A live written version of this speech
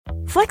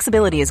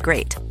Flexibility is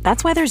great.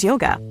 That's why there's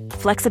yoga.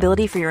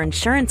 Flexibility for your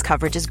insurance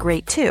coverage is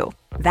great too.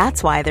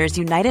 That's why there's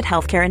United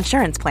Healthcare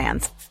Insurance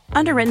Plans.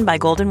 Underwritten by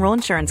Golden Rule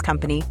Insurance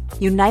Company,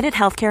 United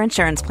Healthcare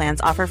Insurance Plans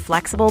offer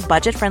flexible,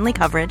 budget-friendly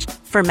coverage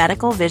for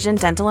medical, vision,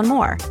 dental, and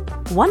more.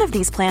 One of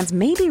these plans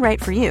may be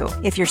right for you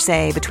if you're,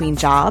 say, between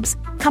jobs,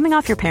 coming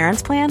off your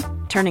parents' plan,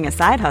 turning a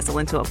side hustle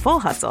into a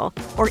full hustle,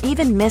 or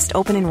even missed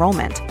open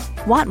enrollment.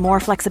 Want more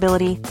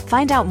flexibility?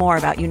 Find out more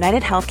about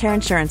United Healthcare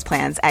Insurance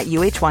Plans at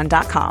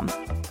uh1.com.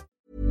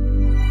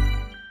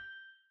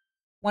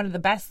 One of the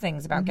best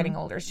things about getting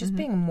older is just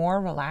being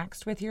more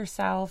relaxed with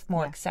yourself,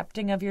 more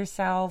accepting of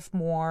yourself,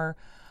 more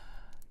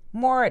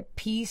at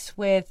peace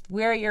with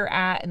where you're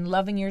at and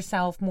loving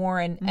yourself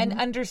more and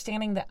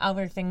understanding that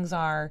other things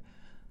are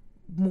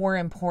more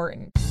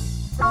important.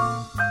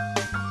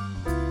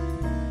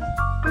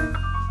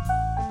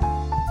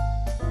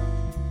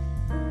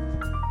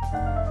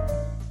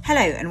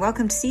 Hello and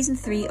welcome to Season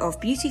 3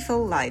 of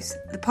Beautiful Lives,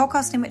 the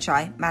podcast in which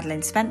I,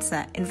 Madeline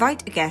Spencer,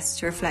 invite a guest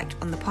to reflect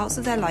on the parts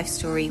of their life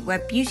story where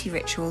beauty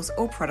rituals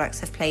or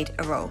products have played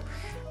a role,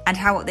 and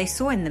how what they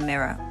saw in the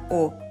mirror,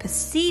 or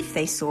perceive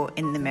they saw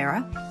in the mirror,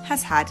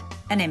 has had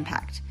an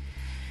impact.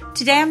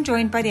 Today I'm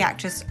joined by the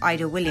actress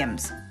Ida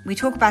Williams. We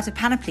talk about a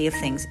panoply of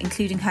things,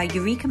 including her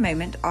eureka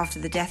moment after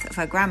the death of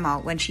her grandma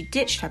when she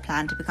ditched her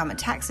plan to become a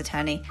tax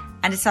attorney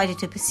and decided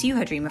to pursue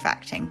her dream of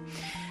acting.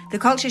 The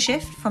culture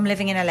shift from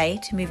living in LA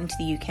to moving to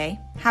the UK,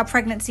 how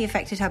pregnancy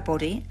affected her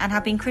body, and how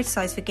being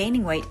criticised for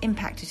gaining weight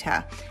impacted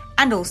her,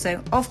 and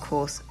also, of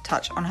course,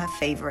 touch on her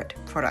favourite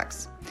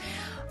products.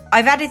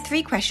 I've added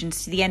 3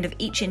 questions to the end of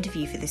each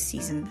interview for this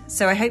season,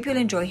 so I hope you'll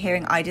enjoy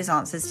hearing Ida's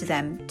answers to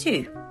them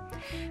too.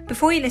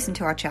 Before you listen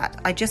to our chat,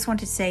 I just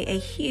wanted to say a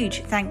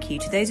huge thank you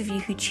to those of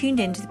you who tuned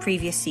in to the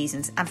previous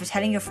seasons and for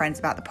telling your friends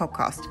about the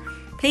podcast.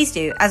 Please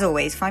do, as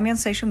always, find me on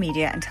social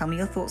media and tell me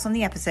your thoughts on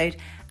the episode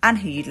and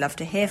who you'd love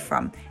to hear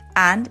from.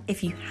 And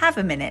if you have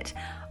a minute,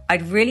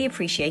 I'd really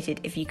appreciate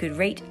it if you could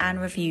rate and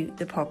review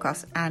the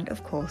podcast and,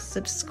 of course,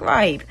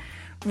 subscribe.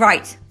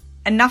 Right,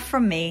 enough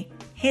from me.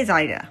 Here's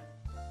Ida.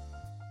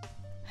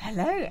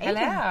 Hello, Ada.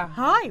 Hello.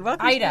 Hi,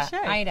 welcome to the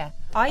show. Ida.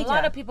 A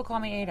lot of people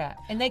call me Ada,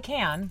 and they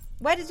can.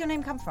 Where does your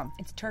name come from?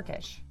 It's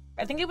Turkish.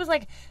 I think it was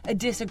like a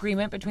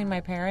disagreement between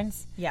my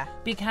parents. Yeah.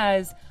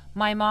 Because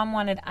my mom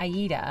wanted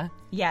Aida.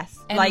 Yes,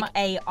 and like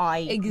A-I.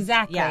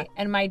 Exactly. Yeah.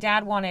 And my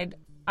dad wanted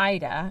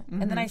Ida,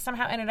 and then I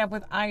somehow ended up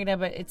with Ida,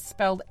 but it's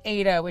spelled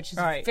Ada, which is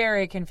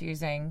very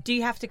confusing. Do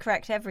you have to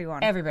correct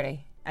everyone?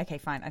 Everybody. Okay,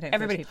 fine. I don't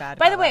Everybody. feel too bad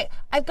By the about way,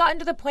 I've gotten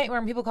to the point where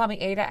when people call me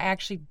Ada, I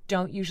actually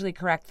don't usually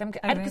correct them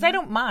because I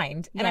don't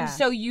mind, and I'm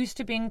so used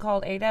to being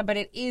called Ada. But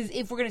it is,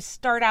 if we're going to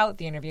start out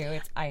the interview,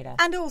 it's Ida.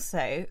 And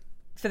also,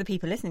 for the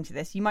people listening to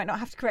this, you might not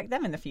have to correct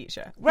them in the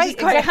future. Right.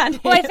 Quite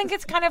handy. Well, I think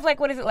it's kind of like,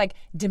 what is it, like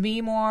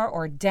Demi Moore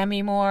or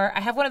Demi Moore? I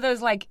have one of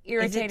those like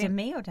irritating. Is it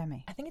Demi or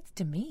Demi? I think it's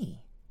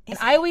Demi. And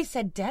I always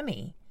said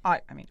Demi. I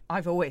mean,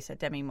 I've always said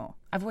Demi Moore.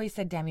 I've always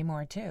said Demi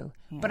Moore too,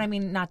 but I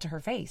mean not to her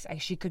face.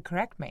 She could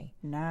correct me.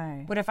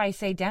 No. What if I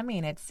say Demi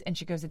and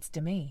she goes, it's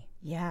Demi?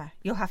 Yeah,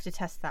 you'll have to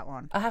test that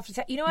one. I'll have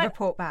to. You know what?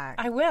 Report back.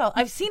 I will.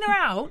 I've seen her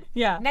out.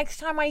 Yeah. Next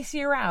time I see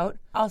her out,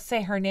 I'll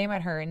say her name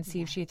at her and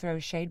see if she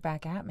throws shade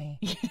back at me.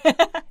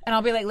 And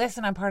I'll be like,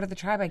 listen, I'm part of the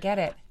tribe. I get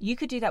it. You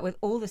could do that with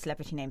all the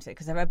celebrity names, though,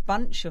 because there are a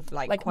bunch of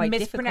like quite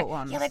difficult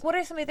ones. Yeah, like what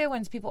are some of the other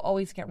ones people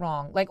always get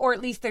wrong? Like, or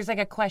at least there's like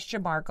a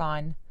question mark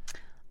on.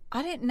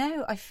 I don't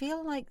know. I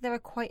feel like there are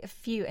quite a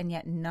few, and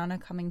yet none are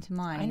coming to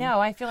mind. I know.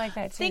 I feel like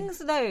that too. Things,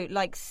 though,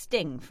 like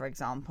Sting, for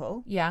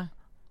example. Yeah.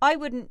 I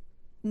wouldn't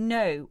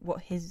know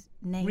what his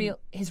name...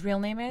 His real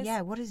name is?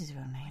 Yeah, what is his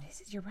real name?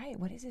 You're right.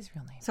 What is his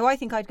real name? So I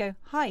think I'd go,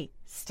 hi,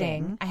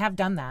 Sting. I have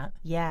done that.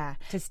 Yeah.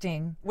 To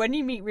Sting. When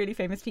you meet really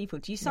famous people,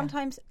 do you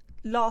sometimes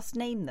last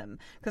name them?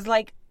 Because,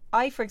 like,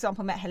 I, for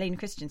example, met Helena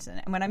Christensen,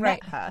 and when I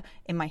met her,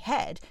 in my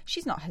head,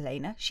 she's not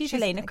Helena, she's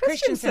Helena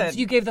Christensen.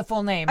 You gave the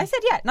full name. I said,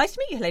 yeah, nice to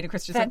meet you, Helena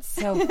Christensen. That's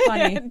so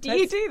funny.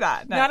 You do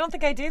that? No, I don't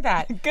think I do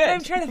that. Good. But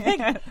I'm trying to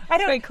think. I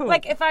don't, very cool.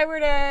 Like, if I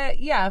were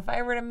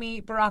to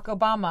meet Barack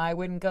Obama, I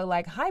wouldn't go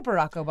like, hi,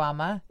 Barack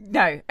Obama.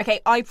 No. Okay,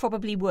 I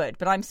probably would,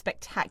 but I'm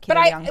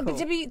spectacularly uncool.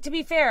 But to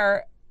be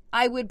fair,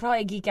 I would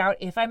probably geek out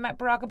if I met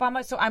Barack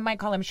Obama, so I might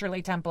call him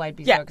Shirley Temple. I'd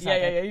be so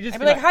excited. Yeah. You just I'd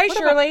be like, hi,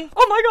 Shirley.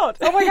 Oh my God.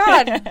 Oh my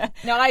God.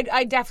 No,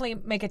 I'd definitely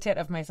make a tit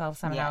of myself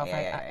somehow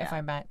if I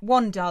met.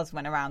 One does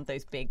when around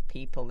those big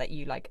people that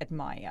you like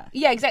admire.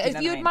 Yeah, exactly. You know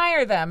if you what I mean?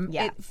 admire them,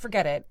 Yeah.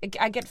 forget it.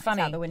 I get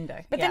funny. It's out the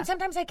window. But then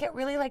sometimes I get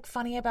really like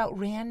funny about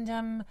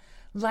random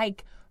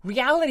like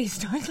reality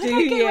stars. Like, Do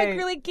I get you? like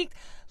really geeked.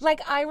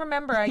 Like I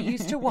remember I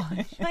used to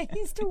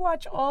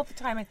watch all the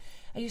time.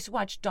 I used to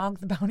watch Dog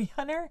the Bounty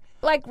Hunter.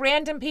 Like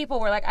random people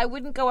were like, I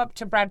wouldn't go up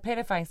to Brad Pitt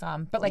if I saw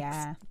him, but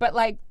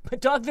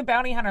Dog the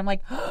Bounty Hunter, I'm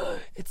like, oh,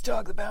 it's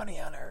Dog the Bounty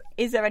Hunter.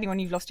 Is there anyone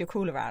you've lost your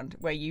cool around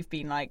where you've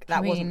been like,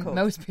 that wasn't cool?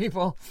 Most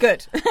people.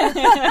 Good.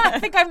 I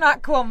think I'm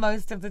not cool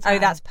most of the time. Oh,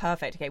 that's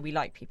perfect. Okay, we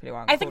like people who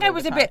aren't. I think cool I all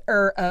was the a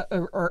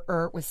time.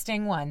 bit with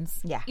Sting once.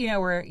 Yeah. You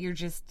know, where you're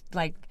just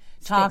like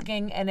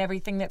talking and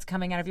everything that's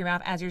coming out of your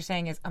mouth as you're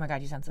saying is, oh my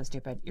God, you sound so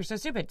stupid. You're so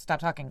stupid. Stop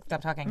talking.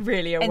 Stop talking.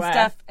 Really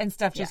aware. And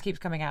stuff just keeps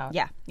coming out.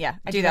 Yeah.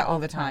 I do that all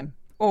the time.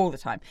 All the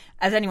time.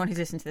 As anyone who's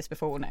listened to this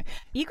before will know.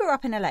 You grew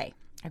up in LA.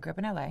 I grew up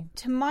in LA.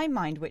 To my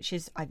mind, which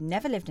is, I've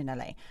never lived in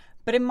LA,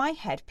 but in my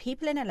head,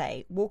 people in LA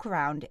walk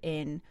around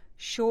in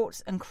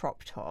shorts and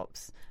crop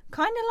tops,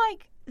 kind of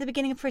like the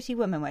beginning of Pretty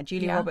Woman, where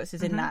Julia Roberts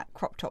is in that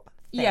crop top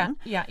thing.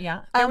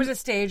 Yeah. There was a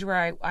stage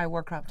where I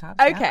wore crop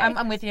tops. Okay. Yeah.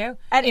 I'm with you.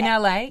 In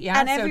LA, yeah,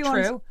 and so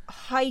everyone's true.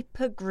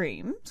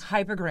 hyper-groomed.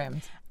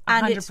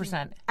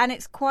 100%. And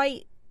it's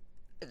quite...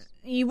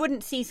 You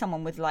wouldn't see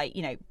someone with, like,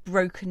 you know,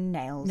 broken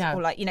nails. No.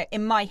 Or, like, you know,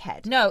 in my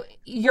head. No,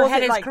 your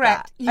head is like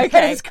correct. that? Your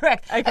Okay. head is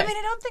correct. Okay. I mean,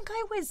 I don't think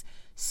I was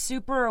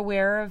super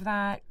aware of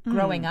that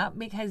growing up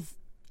because,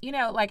 you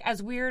know, like,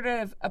 as weird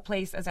of a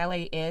place as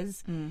LA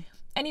is,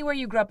 anywhere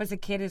you grew up as a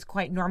kid is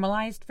quite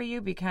normalized for you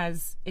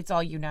because it's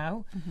all you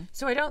know.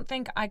 So I don't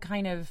think I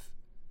kind of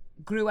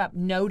grew up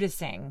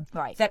noticing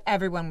that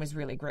everyone was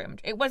really groomed.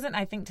 It wasn't,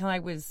 I think, till I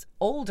was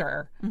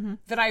older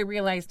that I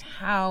realized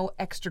how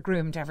extra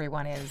groomed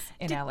everyone is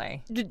in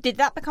LA. Did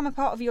that become a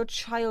part of your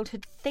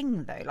childhood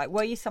thing, though? Like,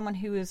 were you someone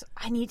who was,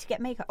 I need to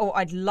get makeup, or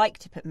I'd like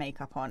to put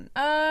makeup on?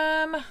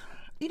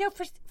 You know,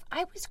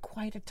 I was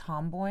quite a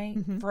tomboy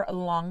for a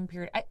long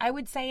period. I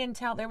would say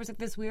until there was like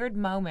this weird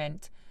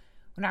moment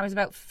when I was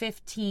about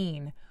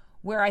 15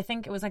 where I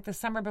think it was like the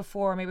summer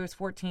before, maybe it was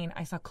 14,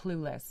 I saw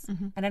Clueless.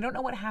 And I don't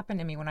know what happened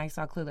to me when I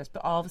saw Clueless,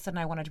 but all of a sudden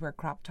I wanted to wear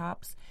crop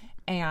tops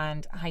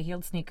and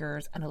high-heeled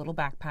sneakers and a little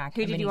backpack.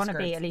 Who and did you want to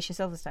skirts. be? Alicia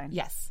Silverstone?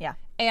 Yes. Yeah.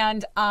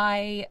 And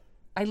I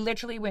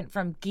literally went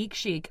from geek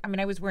chic. I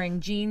mean, I was wearing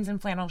jeans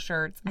and flannel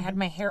shirts. I had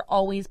my hair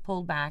always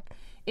pulled back.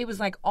 It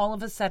was like all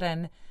of a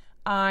sudden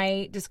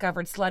I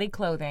discovered slutty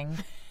clothing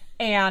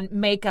and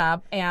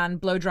makeup and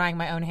blow drying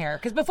my own hair.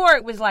 Because before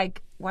it was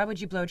like, why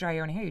would you blow dry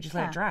your own hair? You just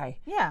let it dry.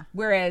 Yeah.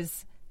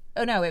 Whereas,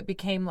 oh no, it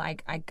became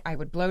like I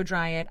would blow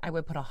dry it. I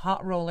would put a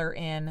hot roller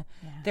in.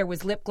 Yeah. There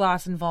was lip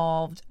gloss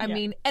involved. I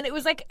mean, and it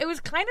was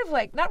kind of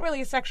like not really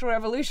a sexual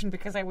revolution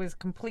because I was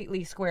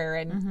completely square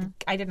and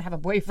I didn't have a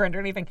boyfriend or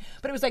anything.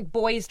 But it was like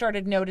boys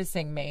started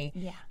noticing me.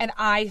 Yeah. And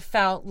I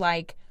felt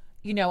like,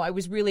 you know, I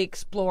was really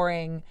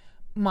exploring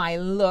my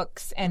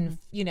looks and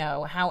you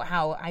know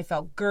how I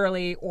felt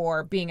girly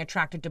or being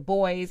attracted to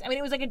boys. I mean,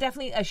 it was like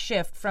definitely a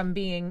shift from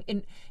being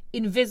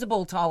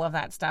invisible to all of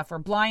that stuff or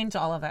blind to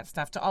all of that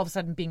stuff to all of a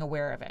sudden being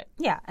aware of it.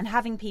 Yeah, and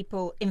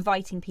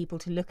inviting people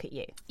to look at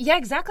you. Yeah,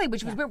 exactly,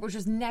 which was weird, which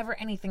was never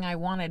anything I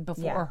wanted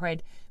before or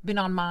had been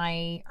on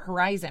my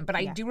horizon. But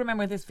I do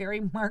remember this very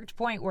marked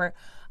point where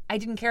I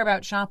didn't care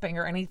about shopping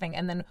or anything,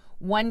 and then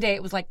one day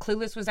it was like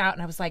Clueless was out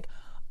and I was like,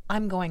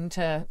 I'm going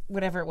to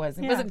whatever it was.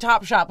 It wasn't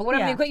Topshop, but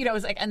whatever you know, it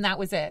was like, and that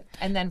was it.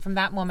 And then from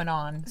that moment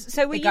on,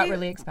 it got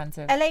really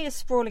expensive. LA is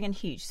sprawling and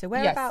huge. So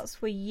whereabouts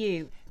were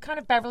you? Kind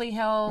of Beverly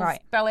Hills,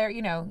 Bel Air,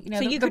 you know.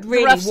 So you could the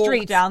really rough walk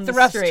streets, down the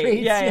rough street.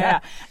 Streets, Yeah.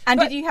 And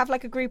did you have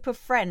like a group of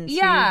friends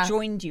who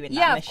joined you in that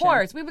mission? Yeah, of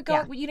course. We would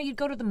go. You know, you'd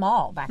go to the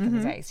mall back in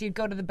the day. So you'd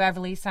go to the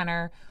Beverly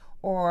Center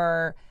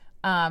or.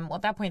 Well,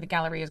 at that point, the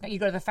gallery is. You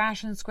go to the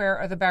Fashion Square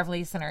or the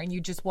Beverly Center, and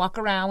you just walk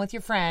around with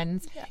your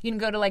friends. Yeah. You can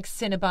go to like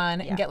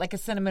Cinnabon and get like a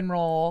cinnamon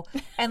roll,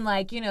 and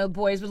like you know,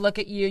 boys would look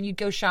at you, and you'd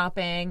go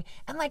shopping,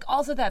 and like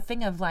also that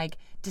thing of like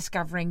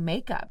discovering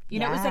makeup. You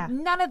know, it was like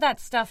none of that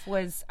stuff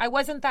was. I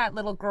wasn't that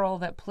little girl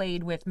that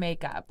played with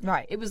makeup.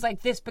 Right. It was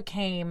like this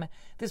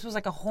was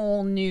like a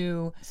whole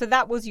new. So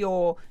that was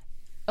your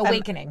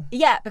awakening.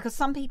 Yeah, because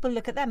some people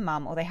look at their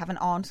mum or they have an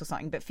aunt or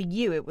something, but for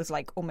you, it was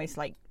like almost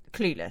like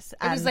Clueless.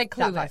 It was like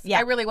Clueless.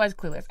 I really was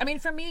Clueless. I mean,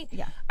 for me,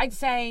 I'd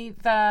say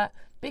the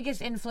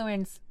biggest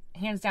influence,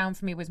 hands down,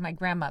 for me was my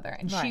grandmother.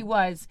 And she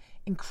was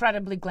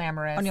incredibly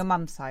glamorous. On your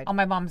mum's side? On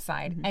my mom's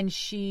side. And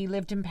she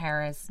lived in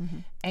Paris.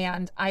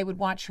 And I would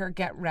watch her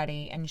get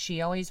ready. And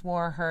she always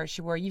wore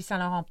Yves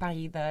Saint Laurent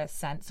Paris, the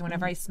scent. So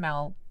whenever I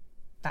smell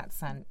that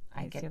scent,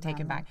 I get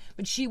taken back.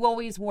 But she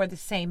always wore the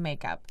same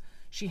makeup.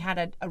 She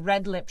had a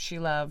red lip she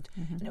loved,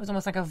 and it was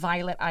almost like a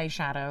violet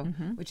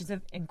eyeshadow, which is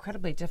an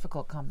incredibly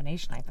difficult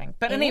combination, I think.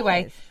 But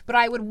anyway, but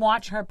I would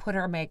watch her put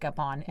her makeup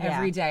on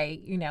every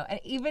day, you know. And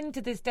even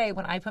to this day,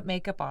 when I put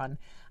makeup on,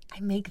 I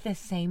make the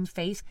same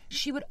face.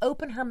 She would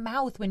open her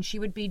mouth when she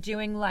would be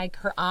doing like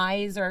her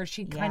eyes, or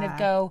she'd kind of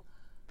go...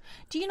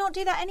 Do you not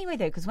do that anyway,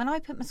 though? Because when I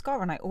put mascara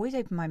on, I always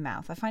open my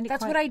mouth. I find it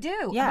That's what I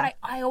do. Yeah.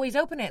 I always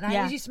open it. And I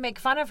always used to make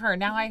fun of her.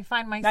 Now I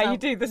find myself... Now you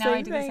do the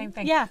same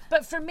thing. Yeah.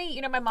 But for me,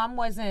 you know, my mom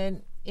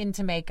wasn't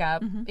into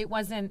makeup. It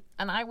wasn't...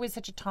 And I was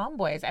such a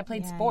tomboy. I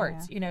played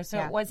sports, you know, so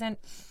it wasn't...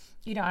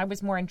 You know, I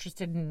was more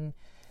interested in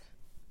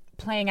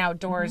playing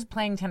outdoors,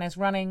 playing tennis,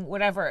 running,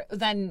 whatever,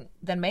 than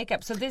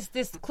makeup. So this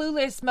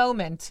Clueless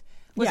moment...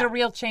 was a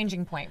real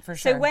changing point for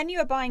sure. So when you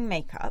were buying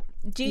makeup,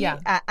 do you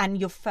and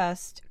your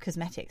first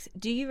cosmetics,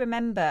 do you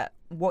remember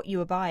what you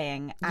were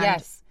buying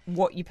and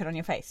what you put on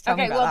your face? Tell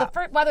me about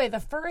that. By the way, the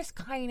first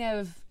kind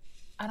of,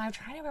 and I'm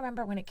trying to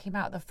remember when it came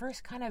out, the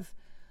first kind of,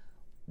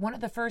 one of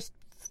the first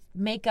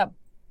makeup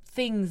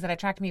things that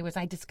attracted me was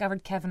I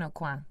discovered Kevyn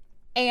Aucoin.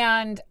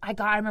 And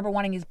I remember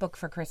wanting his book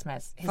for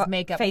Christmas, his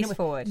makeup. Face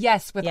Forward.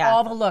 Yes, with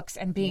all the looks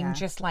and being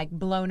just like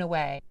blown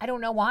away. I don't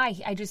know why.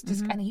 I just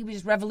and he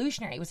was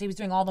revolutionary. He was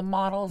doing all the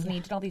models and he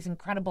did all these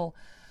incredible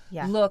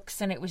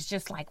looks. And it was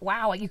just like,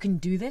 wow, you can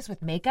do this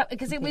with makeup?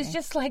 Because it was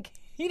just like,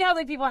 you know,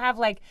 like people have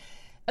like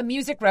a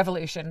music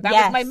revolution. That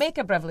was my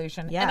makeup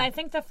revolution. Yeah. And I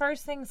think the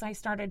first things I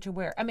started to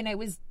wear, I mean, it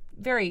was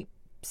very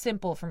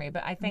simple for me,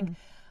 but I think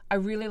I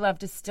really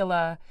loved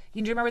Stila.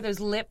 You remember those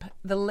lip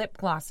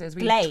glosses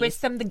where you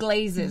twist them, the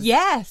glazes?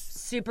 Yes.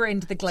 Super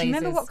into the glazes. Do you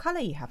remember what colour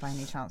you had by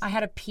any chance? I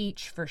had a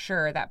peach for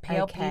sure, that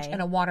pale peach,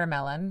 and a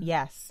watermelon.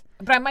 Yes.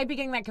 But I might be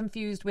getting that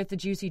confused with the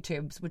Juicy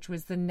Tubes, which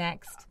was the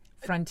next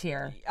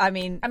frontier. I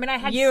mean, I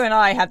had you and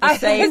I had the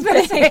same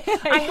thing.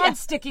 I had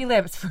sticky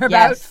lips for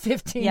about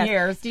 15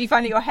 years. Did you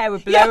find that your hair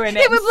would blow in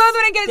it? It would blow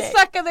when it gets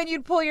stuck, and then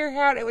you'd pull your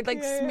hair out. It would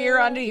like smear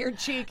onto your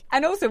cheek.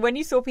 And also, when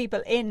you saw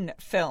people in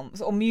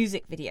films or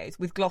music videos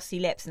with glossy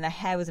lips and their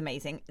hair was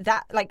amazing,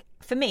 that, like,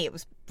 for me, it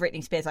was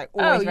Britney Spears. I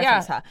always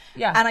reference her.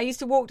 Yeah. And I used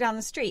to walk down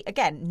the street,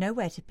 again,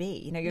 nowhere to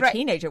be. You know, you're a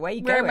teenager. Where are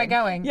you going? Where am I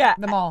going? Yeah.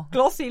 The mall.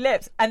 Glossy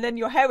lips. And then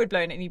your hair would blow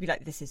in it, and you'd be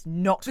like, this is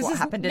not what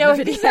happened in the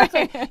video.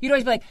 Exactly. You'd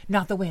always be like,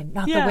 not the wind,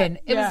 not the wind.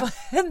 It was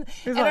like, and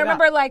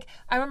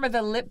I remember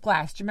the lip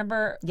gloss. Do you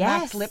remember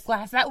Max lip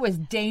gloss? That was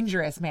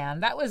dangerous,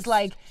 man. That was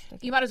like,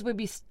 you might as well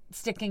be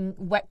sticking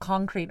wet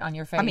concrete on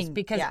your face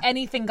because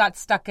anything got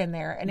stuck in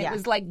there, and it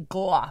was like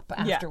glop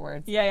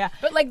afterwards. Yeah.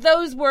 But like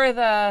those were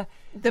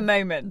the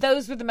moments.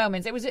 Those were the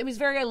moments. It was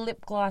very a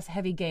lip gloss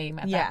heavy game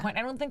at that point.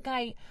 I don't think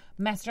I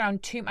messed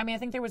around too. I mean, I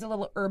think there was a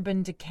little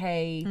Urban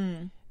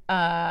Decay.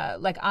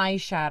 Like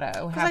eyeshadow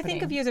happening. Because I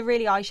think of you as a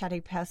really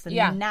eyeshadow person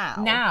now.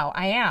 Now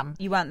I am.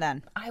 You weren't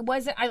then. I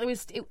wasn't. I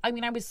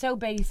was so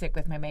basic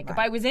with my makeup.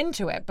 I was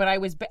into it, but I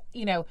was,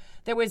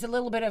 there was a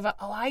little bit of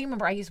I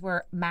remember I used to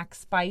wear Max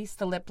Spice,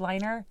 the lip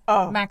liner.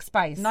 Oh. Max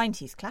Spice.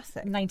 90s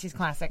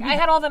classic. I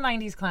had all the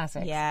 90s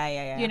classics.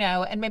 Yeah. You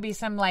know, and maybe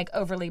some like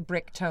overly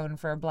brick tone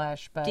for a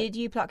blush. But did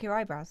you pluck your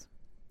eyebrows?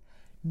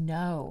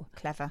 No.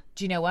 Clever.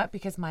 Do you know what?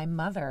 Because my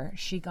mother,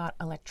 she got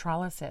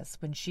electrolysis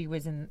when she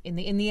was in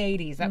the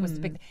 80s. That was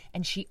the big,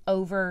 and she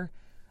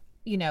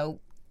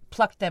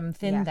plucked them,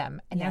 thinned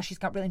them, and now she's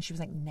got and she was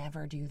like,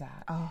 never do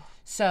that. Oh.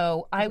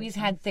 So I always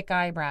had thick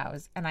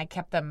eyebrows, and I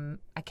kept them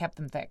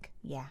thick.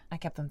 Yeah. I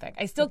kept them thick.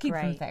 I still keep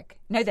them thick.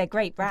 No, they're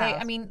great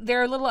brows.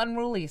 They're a little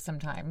unruly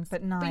sometimes.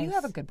 But nice. But you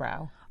have a good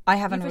brow. I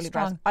have unruly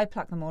brows. I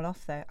plucked them all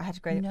off though. I had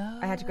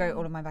to grow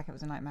all of my back. It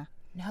was a nightmare.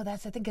 No,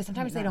 that's the thing, because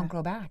sometimes they don't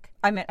grow back.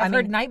 I've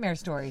heard nightmare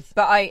stories.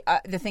 But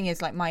the thing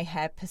is, like, my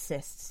hair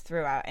persists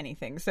throughout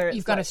anything. So it's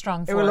you've got a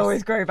strong force. It will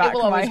always grow back. It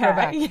will always grow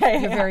back. Yeah.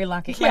 You're very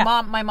lucky. Yeah.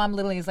 My mom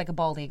literally is like a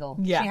bald eagle.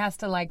 Yeah. She has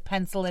to like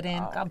pencil it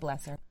in. God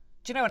bless her.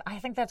 Do you know what? I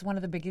think that's one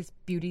of the biggest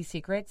beauty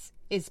secrets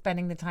is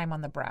spending the time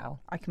on the brow.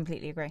 I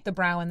completely agree. The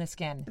brow and the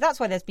skin. That's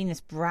why there's been this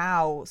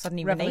brow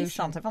suddenly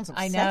renaissance. Everyone's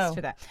obsessed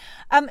with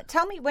it.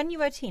 Tell me, when you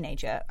were a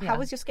teenager, how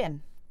was your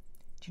skin?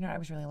 Do you know what? I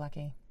was really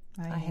lucky.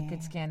 I had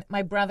good skin.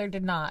 My brother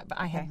did not, but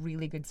I had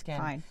really good skin.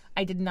 Fine.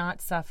 I did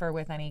not suffer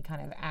with any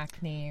kind of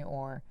acne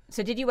or...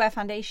 So did you wear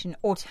foundation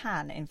or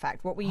tan, in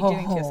fact? What were you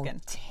doing to your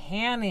skin?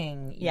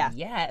 Tanning. Yeah.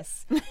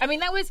 Yes. I mean,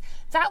 that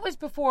was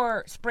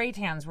before spray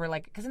tans were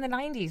like... Because in the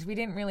 90s, we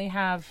didn't really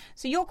have...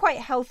 So you're quite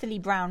healthily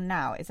brown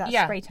now. Is that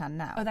a spray tan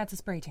now? Oh, that's a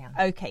spray tan.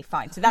 Okay,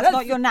 fine. So that's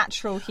not your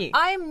natural hue.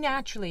 I'm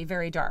naturally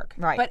very dark.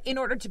 Right. But in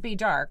order to be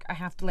dark, I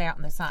have to lay out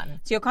in the sun.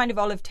 So you're kind of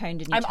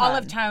olive-toned and you I'm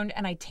olive-toned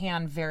and I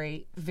tan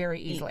very,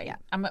 very easily. Yeah.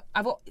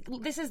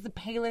 This is the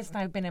palest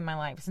I've been in my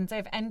life since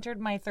I've entered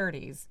my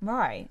 30s.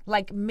 Right.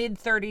 Like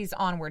mid-30s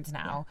onwards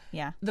now.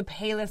 Yeah. The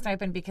palest I've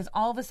been, because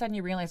all of a sudden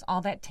you realize all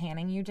that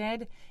tanning you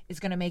did is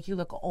going to make you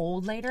look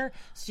old later.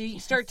 So you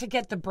start to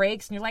get the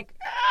breaks and you're like,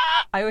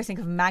 ah! I always think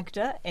of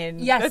Magda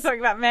in Let's Talk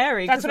About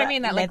Mary. That's what I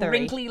mean, that leathery. Like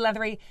wrinkly,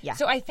 leathery. Yeah.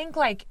 So I think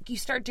like you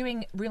start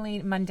doing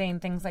really mundane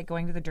things like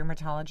going to the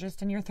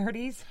dermatologist in your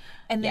 30s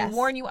and they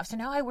warn you off. So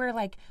now I wear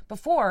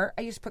before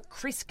I used to put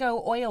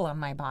Crisco oil on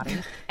my body.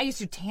 I used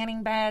to do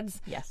tanning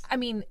beds. Yes. I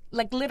mean,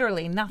 like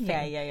literally nothing.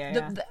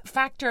 Yeah. The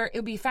factor, it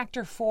would be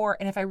factor 4,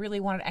 and if I really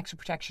wanted extra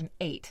protection,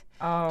 8.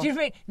 Oh. Do you know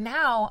what I mean?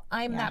 Now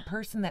I'm that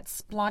person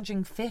that's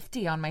splodging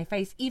 50 on my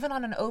face, even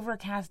on an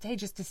overcast day,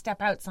 just to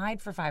step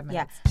outside for 5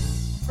 minutes. Yeah.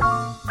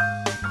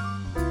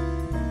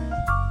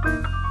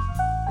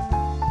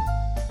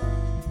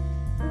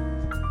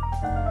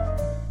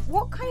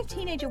 What kind of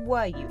teenager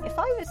were you?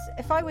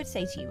 If I would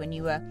say to you when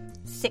you were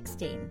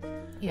 16,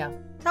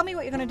 tell me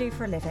what you're going to do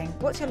for a living.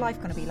 What's your life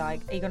going to be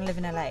like? Are you going to live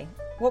in LA?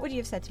 What would you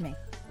have said to me?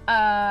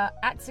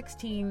 At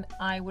 16,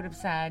 I would have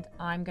said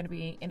I'm going to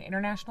be an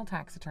international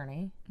tax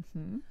attorney.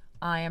 Mm-hmm.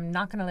 I am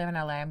not going to live in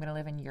LA. I'm going to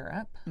live in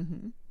Europe.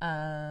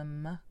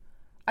 Mm-hmm.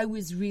 I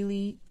was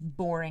really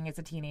boring as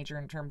a teenager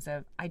in terms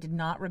of I did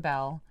not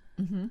rebel.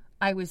 Mm-hmm.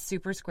 I was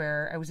super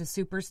square. I was a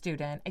super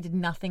student. I did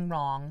nothing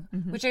wrong,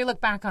 which I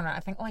look back on and I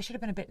think, I should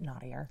have been a bit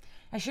naughtier.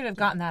 I should have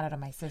gotten that out of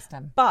my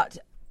system. But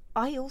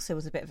I also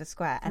was a bit of a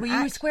square. And were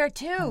you a square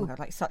too? Oh my God,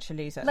 like such a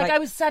loser. Like I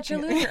was such a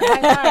loser.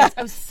 I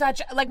was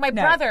such, like my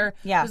brother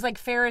was like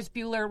Ferris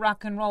Bueller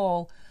rock and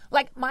roll.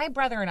 Like, my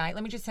brother and I,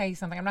 let me just say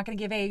something. I'm not going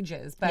to give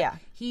ages, but Yeah.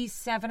 he's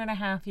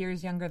 7.5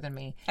 years younger than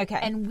me. Okay.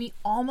 And we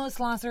almost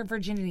lost our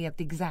virginity at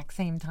the exact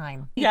same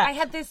time. Yeah. I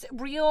had this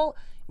real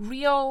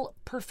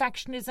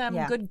perfectionism,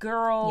 Yeah. good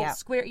girl, Yeah.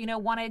 square,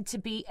 wanted to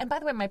be. And by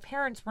the way, my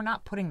parents were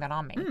not putting that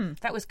on me.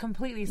 That was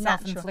completely Natural.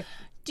 self-inflicted.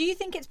 Do you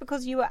think it's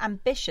because you were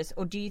ambitious,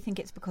 or do you think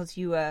it's because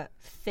you were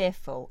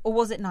fearful, or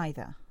was it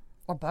neither?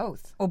 Or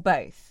both. Or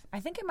both?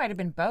 I think it might have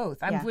been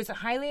both. I Yeah. was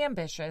highly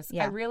ambitious.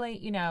 Yeah. I really,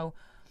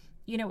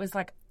 it was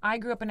like, I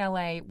grew up in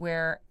LA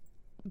where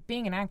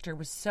being an actor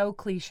was so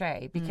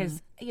cliche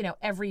because,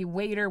 every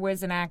waiter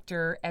was an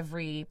actor,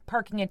 every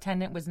parking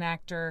attendant was an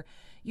actor.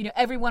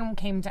 Everyone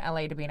came to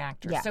LA to be an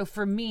actor. Yeah. So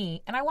for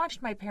me, and I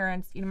watched my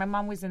parents, my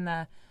mom was in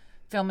the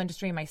film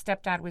industry, my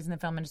stepdad was in the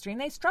film industry, and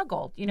they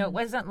struggled. It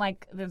wasn't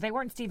like they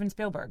weren't Steven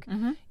Spielberg,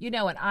 and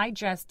I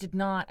just did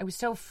not. I was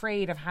so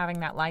afraid of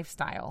having that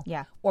lifestyle,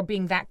 Yeah. or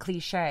being that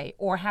cliche,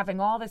 or having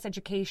all this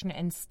education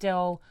and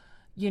still,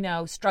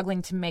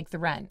 struggling to make the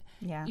rent.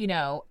 Yeah.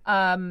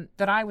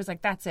 That I was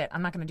like, that's it.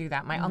 I'm not going to do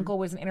that. My uncle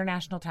was an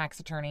international tax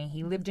attorney.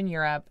 He lived in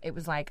Europe. It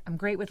was like, I'm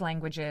great with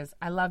languages.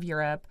 I love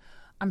Europe.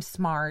 I'm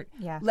smart.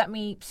 Yeah. Let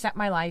me set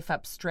my life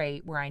up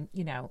straight where I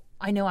know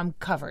I'm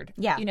covered.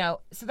 Yeah.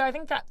 So I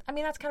think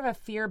that's kind of a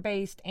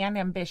fear-based and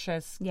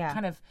ambitious Yeah.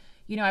 kind of,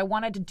 I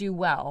wanted to do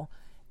well,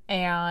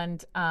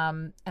 and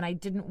I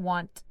didn't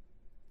want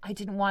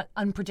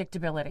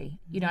unpredictability.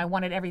 I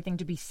wanted everything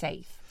to be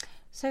safe.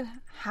 So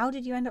how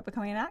did you end up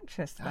becoming an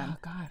actress then? Oh,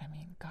 God,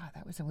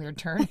 that was a weird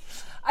turn.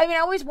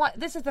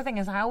 This is the thing,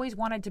 is I always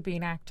wanted to be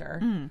an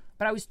actor,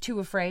 but I was too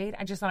afraid.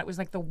 I just thought it was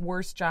like the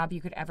worst job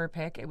you could ever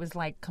pick. It was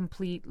like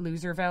complete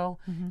loserville.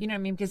 You know what I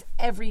mean? Because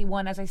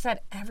everyone, as I said,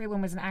 everyone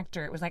was an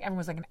actor. It was like, everyone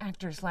was like an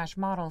actor /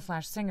 model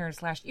 / singer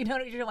 /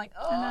 you're like,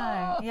 oh,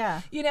 I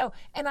know. Yeah.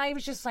 And I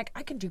was just like,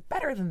 I can do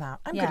better than that.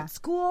 I'm good Yeah. at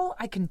school.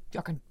 I can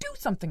do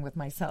something with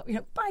myself.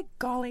 By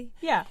golly.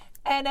 Yeah.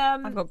 And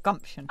I've got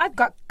gumption. I've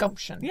got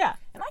gumption. Yeah.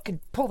 And I can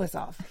pull this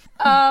off.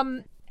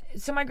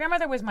 So my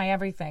grandmother was my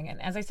everything.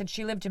 And as I said,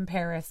 she lived in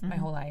Paris my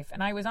whole life.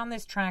 And I was on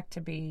this track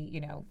to be,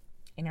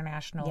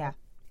 international Yeah.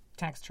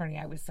 tax attorney.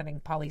 I was studying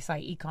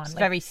poli-sci econ. It's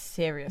very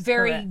serious.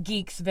 Very career.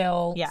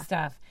 Geeksville Yeah.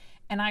 stuff.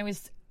 And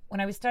when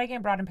I was studying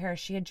abroad in Paris,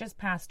 she had just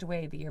passed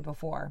away the year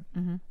before.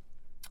 And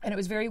it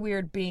was very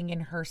weird being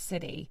in her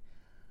city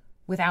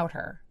without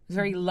her. It was a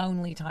very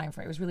lonely time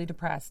for me. I was really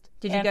depressed.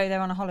 Did you go there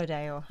on a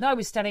holiday or? No, I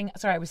was studying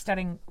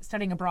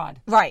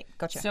abroad. Right,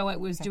 gotcha. So I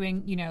was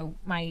doing,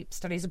 my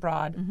studies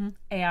abroad,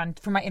 and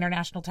for my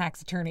international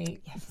tax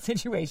attorney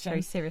situation.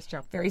 Very serious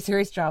job. Very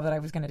serious job that I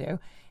was going to do.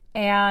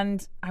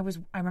 And I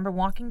remember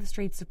walking the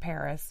streets of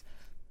Paris,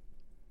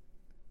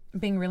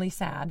 being really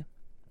sad,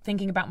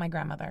 thinking about my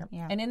grandmother.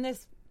 Yeah. And in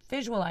this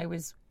visual, I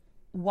was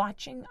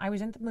in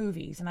the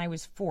movies, and I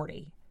was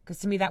 40. Because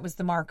to me, that was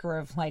the marker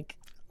of like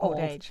Old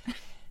age.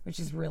 Which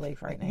is really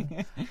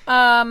frightening.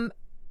 And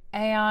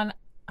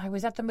I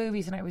was at the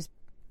movies, and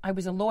I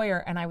was a lawyer,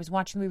 and I was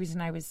watching movies,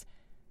 and I was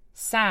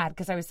sad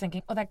because I was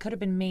thinking, oh, that could have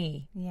been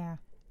me. Yeah.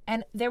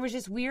 And there was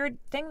this weird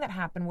thing that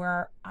happened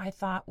where I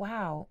thought,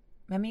 wow,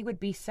 Mimi would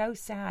be so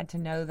sad to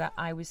know that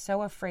I was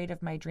so afraid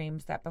of my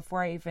dreams that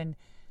before I even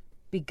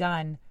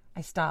begun,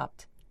 I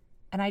stopped.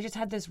 And I just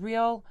had this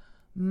real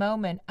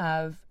moment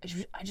of,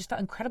 I just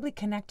felt incredibly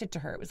connected to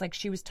her. It was like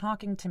she was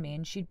talking to me,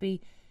 and she'd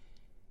be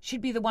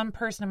the one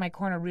person in my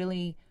corner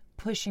really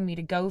pushing me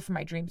to go for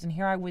my dreams. And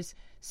here I was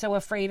so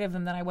afraid of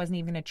them that I wasn't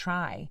even going to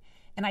try.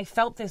 And I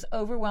felt this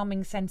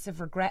overwhelming sense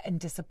of regret and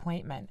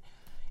disappointment.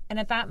 And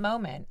at that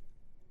moment,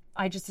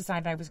 I just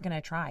decided I was going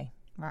to try.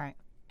 Right.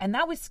 And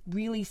that was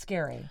really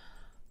scary.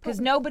 Because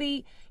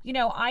nobody,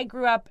 I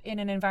grew up in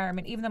an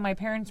environment, even though my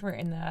parents were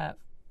in the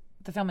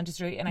film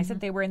industry, and I said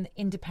they were in the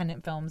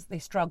independent films. They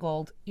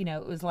struggled.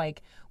 It was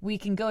like, we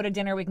can go to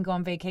dinner, we can go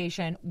on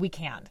vacation. We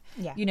can't.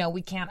 Yeah.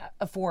 We can't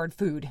afford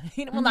food.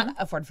 Well, not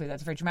afford food.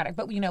 That's very dramatic.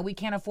 But, we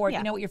can't afford,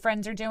 Yeah. what your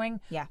friends are doing?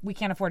 Yeah. We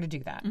can't afford to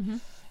do that.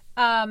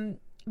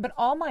 But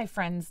all my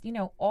friends,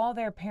 all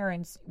their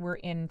parents were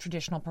in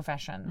traditional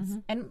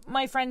professions. And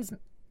my friends,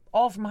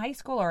 all from high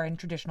school, are in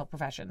traditional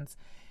professions.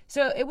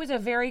 So it was a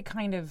very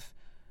kind of,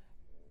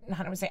 not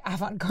going to say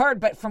avant-garde,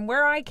 but from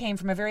where I came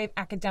from, a very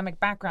academic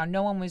background,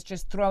 no one was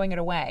just throwing it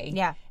away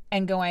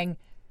and going,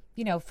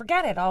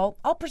 forget it, I'll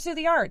pursue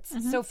the arts.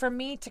 So for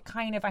me to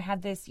kind of, I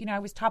had this, I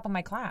was top of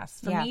my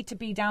class. For me to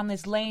be down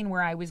this lane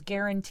where I was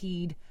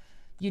guaranteed,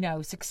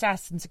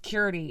 success and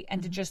security,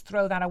 and to just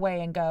throw that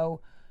away and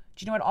go,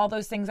 do you know what, all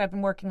those things I've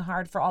been working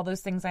hard for, all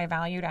those things I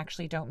valued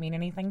actually don't mean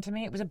anything to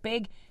me. It was a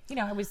big,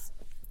 I was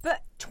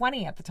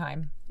 20 at the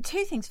time.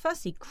 Two things.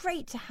 Firstly,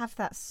 great to have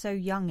that so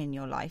young in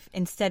your life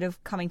instead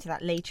of coming to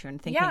that later and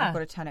thinking I've got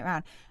to turn it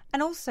around.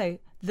 And also,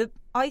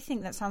 I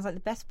think that sounds like the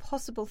best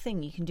possible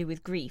thing you can do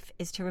with grief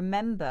is to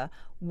remember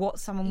what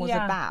someone was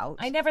about.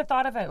 I never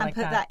thought of it and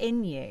put that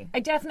in you. I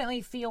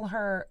definitely feel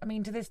her. I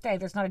mean, to this day,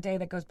 there's not a day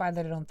that goes by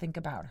that I don't think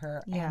about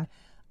her. Yeah. And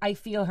I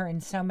feel her in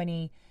so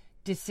many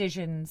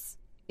decisions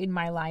in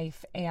my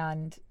life,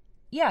 and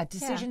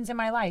decisions in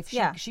my life.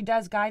 She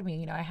does guide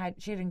me.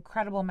 She had an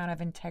incredible amount of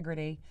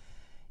integrity.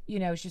 you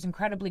know, she's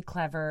incredibly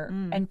clever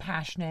and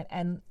passionate,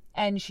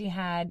 and she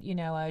had, you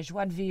know, a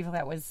joie de vivre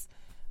that was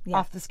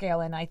off the scale.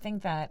 And I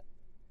think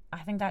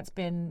that's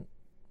been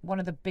one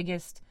of the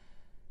biggest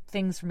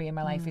things for me in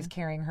my life is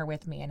carrying her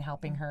with me and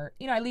helping her.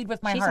 You know, I lead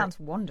with my heart. She sounds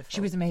wonderful.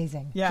 She was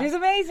amazing. Yeah. She was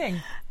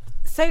amazing.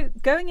 So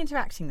going into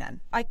acting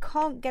then, I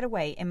can't get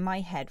away in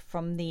my head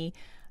from the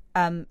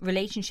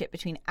relationship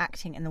between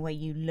acting and the way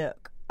you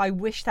look. I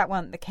wish that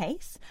weren't the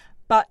case.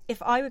 But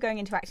if I were going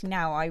into acting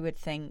now, I would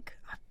think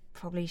I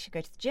probably should go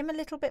to the gym a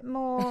little bit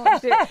more.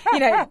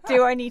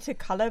 Do I need to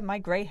colour my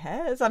grey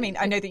hairs? I mean,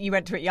 I know that you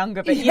went to it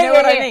younger, but you know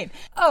what I mean.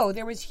 Oh,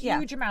 there was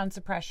huge amounts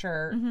of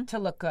pressure to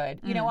look good.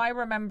 You know, I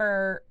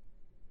remember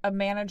a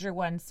manager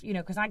once, you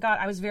know, because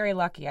I was very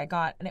lucky.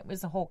 And it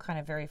was a whole kind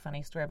of very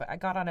funny story, but I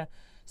got on a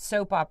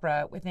soap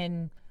opera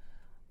within,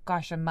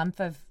 a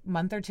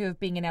month or two of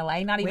being in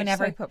LA. Not even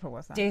ever. Which soap opera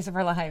was that? Days of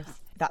Our Lives.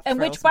 And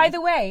which, by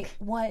the way,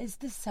 was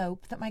the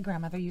soap that my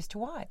grandmother used to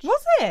watch.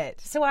 Was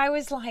it? So I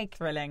was like,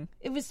 thrilling.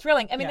 It was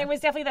thrilling. I mean, there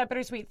was definitely that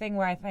bittersweet thing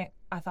where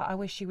I thought I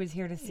wish she was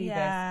here to see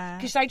this,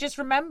 because I just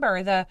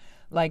remember the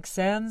like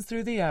sands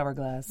through the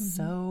hourglass.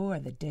 So are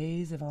the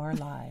days of our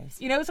lives.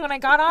 You know, so when I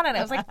got on it,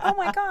 I was like, oh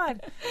my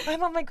God,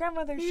 I'm on my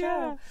grandmother's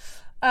show.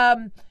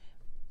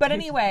 But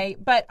anyway,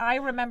 I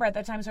remember at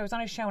that time, so I was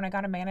on a show and I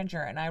got a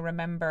manager, and I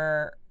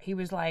remember he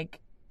was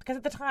like, because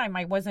at the time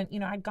I wasn't, you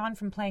know, I'd gone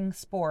from playing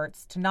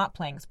sports to not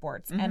playing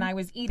sports, and I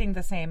was eating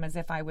the same as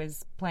if I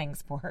was playing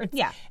sports.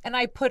 Yeah. And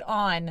I put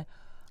on,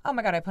 oh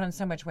my God, I put on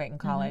so much weight in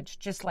college,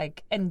 just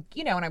like, and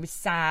you know, and I was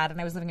sad, and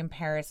I was living in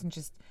Paris and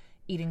just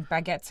eating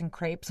baguettes and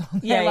crepes all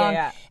day long.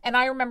 Yeah. And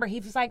I remember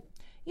he was like,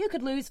 you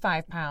could lose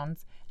 5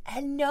 pounds.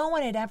 And no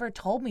one had ever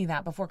told me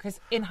that before, because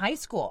in high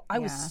school I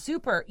was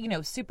super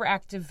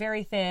active,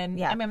 very thin.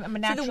 Yeah. I mean, I'm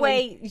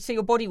naturally... So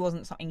your body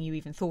wasn't something you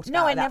even thought about.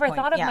 No, I at that never point.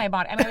 thought of my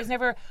body. I mean,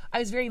 I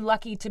was very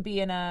lucky to be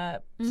in a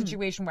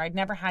situation where I'd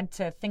never had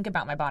to think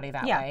about my body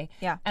that way.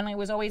 Yeah. And I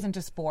was always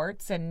into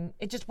sports, and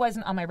it just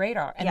wasn't on my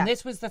radar. And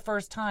this was the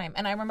first time.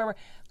 And I remember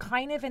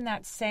kind of in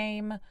that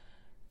same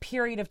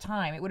period of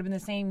time, it would have been the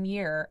same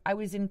year, I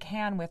was in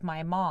Cannes with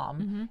my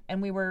mom,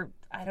 and we were,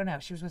 I don't know,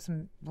 she was with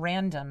some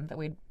random that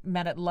we'd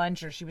met at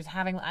lunch, or she was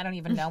having, I don't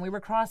even know. We were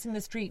crossing the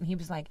street, and he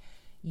was like,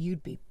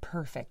 you'd be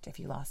perfect if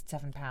you lost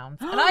 7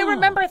 pounds. And I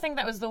remember thinking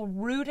that was the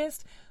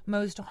rudest,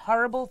 most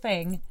horrible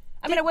thing.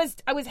 I mean,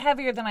 I was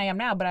heavier than I am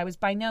now, but I was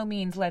by no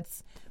means, But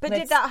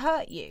did that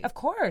hurt you? Of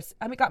course.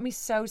 I mean, it got me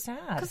so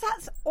sad. Because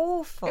that's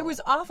awful. It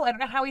was awful. I don't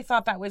know how he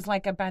thought that was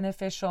like a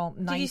beneficial,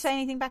 nice... Did you say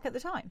anything back at the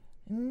time?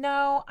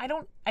 No, I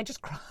don't. I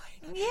just cried.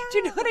 Yeah. Do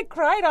you know what I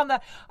cried on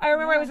I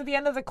remember I was at the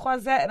end of the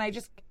closet,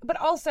 and but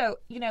also,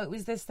 you know, it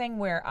was this thing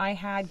where I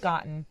had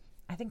gotten,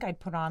 I think I'd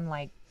put on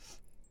like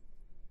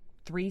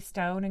 3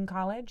 stone in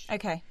college.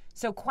 Okay.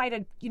 So quite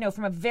a, you know,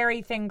 from a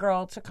very thin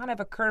girl to kind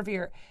of a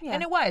curvier,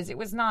 and it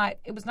was not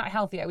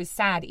healthy. I was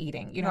sad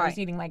eating, you know, I was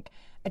eating like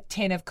a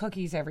tin of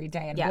cookies every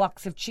day and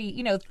blocks of cheese,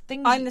 you know,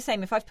 things. I'm the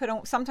same. If I've put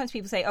on, sometimes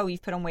people say, oh,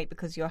 you've put on weight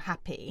because you're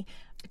happy.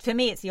 For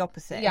me, it's the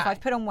opposite. If I've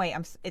put on weight,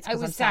 it's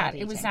because I'm sad.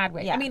 It was sad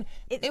weight. Yeah. I mean,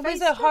 it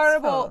was a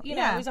horrible, you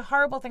know, it was a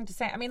horrible thing to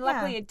say. I mean,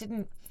 luckily it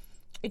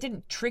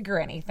didn't trigger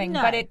anything,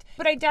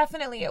 but I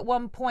definitely at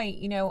one point,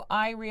 you know,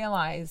 I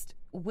realized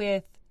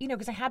with, you know,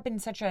 because I had been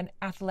such an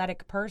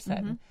athletic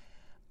person,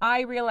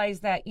 I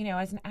realized that, you know,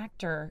 as an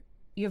actor,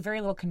 you have very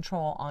little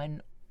control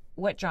on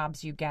what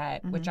jobs you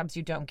get, what jobs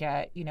you don't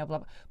get, you know, blah,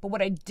 blah. But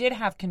what I did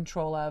have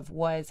control of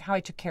was how I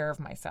took care of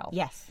myself.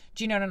 Yes.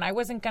 Do you know? And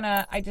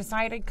I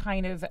decided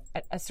kind of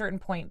at a certain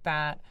point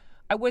that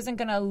I wasn't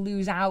going to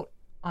lose out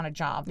on a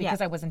job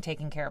because I wasn't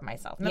taking care of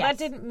myself. Now, that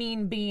didn't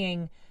mean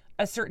being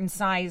a certain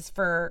size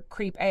for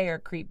creep A or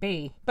creep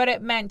B, but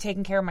it meant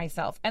taking care of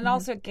myself. And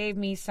also it gave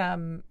me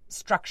some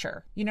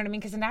structure. You know what I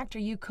mean? Because an actor,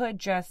 you could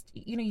just,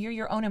 you know, you're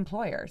your own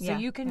employer. So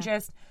you can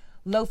just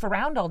loaf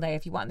around all day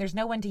if you want. There's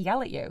no one to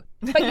yell at you.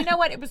 But you know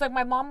what? It was like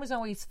my mom was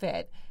always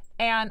fit.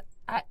 And,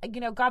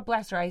 you know, God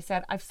bless her. I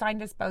said, I've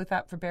signed us both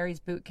up for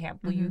Barry's boot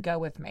camp. Will you go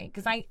with me?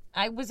 Because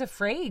I was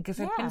afraid because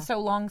it's been so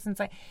long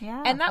since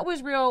and that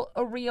was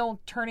a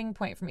real turning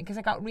point for me because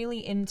I got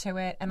really into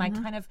it. And I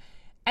kind of,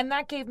 and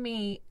that gave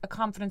me a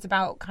confidence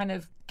about kind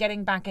of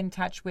getting back in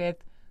touch with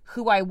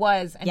who I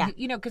was and,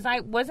 you know, because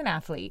I was an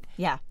athlete.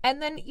 Yeah.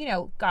 And then, you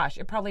know, gosh,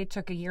 it probably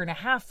took 1.5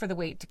 years for the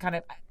weight to kind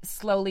of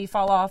slowly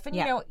fall off. And,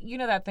 you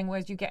know, that thing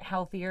was you get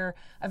healthier.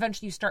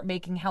 Eventually you start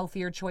making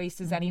healthier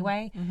choices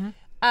anyway.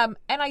 And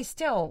I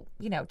still,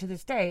 you know, to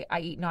this day, I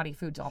eat naughty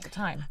foods all the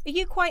time. Are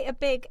you quite a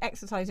big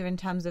exerciser in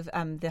terms of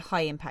the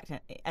high impact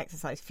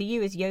exercise? For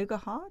you, is yoga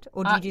hard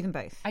or do you do them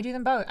both? I do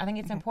them both. I think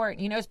it's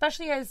important, you know,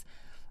 especially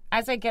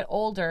as I get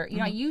older, you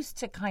know, I used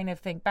to kind of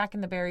think back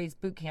in the Barry's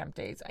boot camp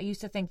days, I used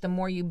to think the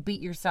more you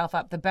beat yourself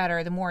up, the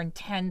better, the more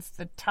intense,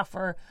 the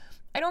tougher.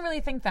 I don't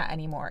really think that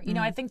anymore. You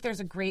know, I think there's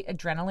a great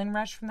adrenaline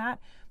rush from that,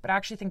 but I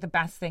actually think the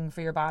best thing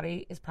for your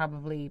body is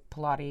probably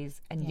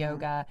Pilates and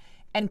yoga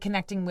and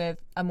connecting with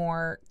a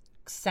more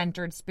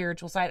centered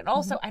spiritual side. And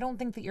also, I don't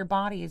think that your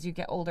body, as you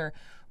get older,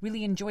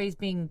 really enjoys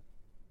being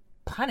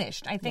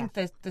punished. I think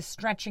the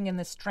stretching and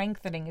the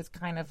strengthening is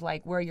kind of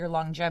like where your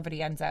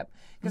longevity ends up.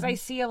 Because I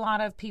see a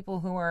lot of people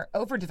who are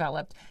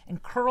overdeveloped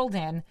and curled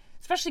in,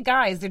 especially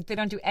guys. They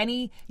don't do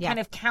any kind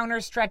of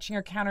counter stretching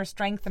or counter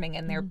strengthening,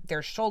 and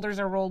their shoulders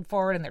are rolled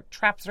forward and their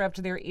traps are up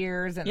to their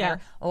ears and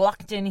they're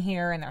locked in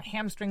here and their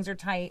hamstrings are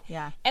tight.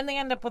 Yeah. And they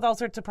end up with all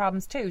sorts of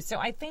problems too. So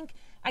I think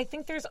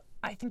there's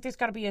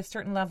got to be a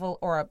certain level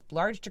or a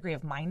large degree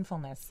of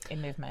mindfulness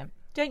in movement.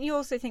 Don't you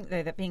also think,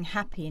 though, that being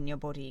happy in your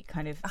body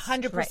kind of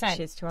 100%.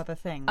 stretches to other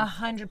things?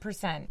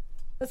 100%.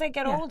 As I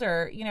get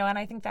older, and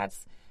I think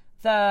that's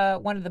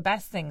one of the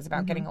best things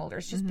about getting older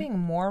is just being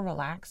more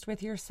relaxed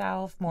with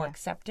yourself, more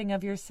accepting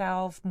of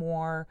yourself,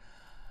 more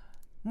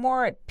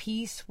at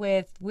peace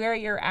with where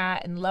you're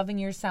at and loving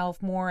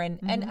yourself more and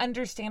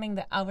understanding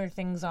that other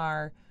things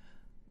are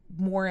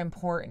more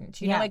important.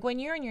 You know, like when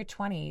you're in your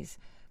 20s,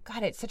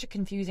 God, it's such a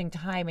confusing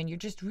time, and you're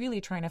just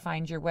really trying to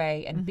find your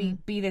way and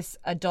be this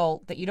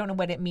adult that you don't know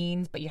what it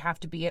means, but you have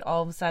to be it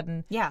all of a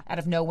sudden out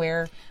of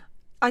nowhere.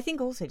 I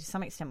think also, to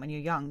some extent, when you're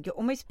young, you're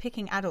almost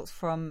picking adults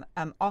from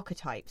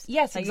archetypes.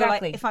 Yes, like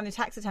exactly. You're like, if I'm the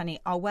tax attorney,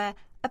 I'll wear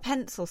a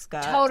pencil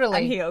skirt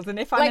and heels. And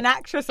if I'm an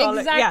actress, I'll...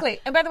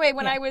 Exactly. And by the way,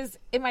 when I was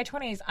in my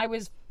 20s, I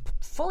was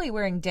fully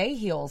wearing day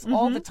heels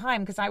all the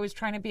time because I was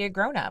trying to be a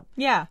grown-up.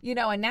 Yeah.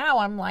 And now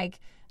I'm like...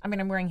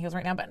 I'm wearing heels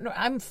right now, but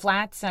I'm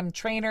flats, I'm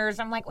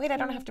trainers. I'm like, wait, I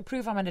don't have to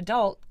prove I'm an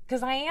adult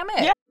because I am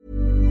it. Yeah.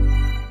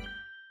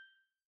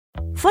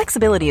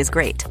 Flexibility is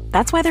great.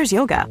 That's why there's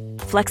yoga.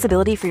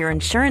 Flexibility for your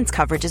insurance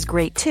coverage is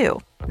great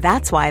too.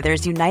 That's why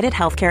there's United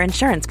Healthcare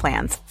Insurance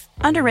Plans.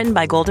 Underwritten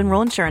by Golden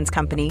Rule Insurance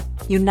Company,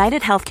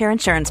 United Healthcare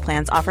Insurance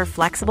Plans offer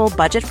flexible,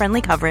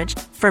 budget-friendly coverage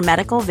for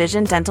medical,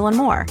 vision, dental, and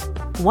more.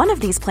 One of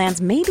these plans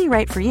may be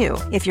right for you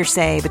if you're,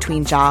 say,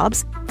 between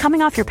jobs,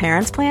 coming off your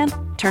parents' plan,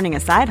 turning a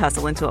side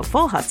hustle into a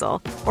full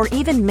hustle, or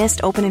even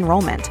missed open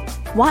enrollment.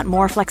 Want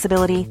more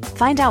flexibility?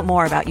 Find out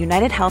more about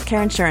United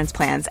Healthcare Insurance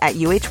Plans at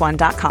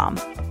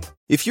uh1.com.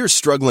 If you're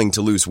struggling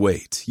to lose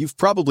weight, you've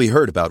probably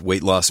heard about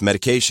weight loss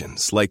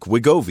medications like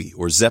Wegovy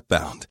or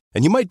Zepbound,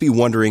 and you might be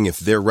wondering if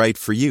they're right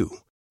for you.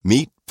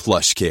 Meet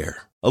PlushCare,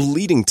 a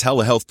leading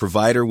telehealth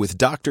provider with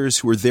doctors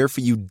who are there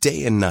for you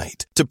day and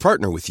night to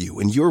partner with you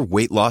in your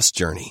weight loss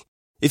journey.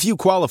 If you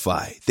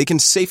qualify, they can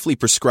safely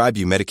prescribe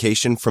you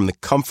medication from the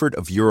comfort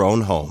of your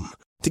own home.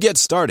 To get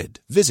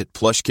started, visit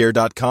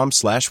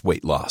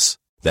plushcare.com/weightloss.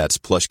 That's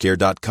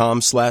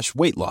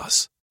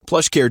plushcare.com/weightloss.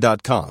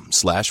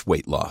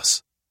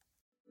 plushcare.com/weightloss.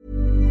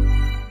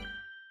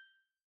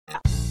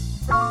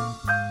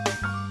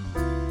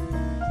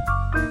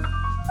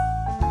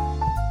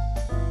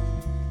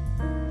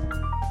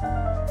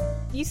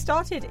 You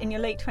started in your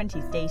late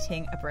 20s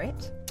dating a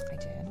Brit. I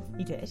did.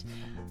 You did.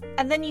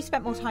 And then you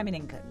spent more time in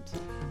England.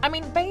 I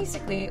mean,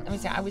 basically, let me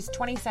say, I was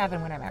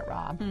 27 when I met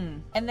Rob.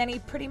 And then he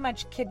pretty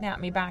much kidnapped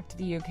me back to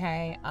the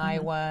UK. I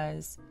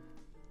was,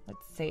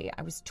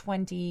 I was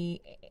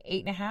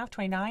 28 and a half,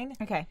 29.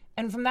 Okay.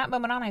 And from that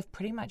moment on, I've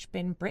pretty much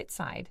been Brit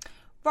side.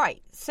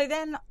 Right. So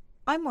then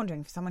I'm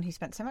wondering, for someone who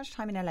spent so much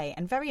time in LA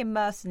and very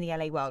immersed in the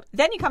LA world,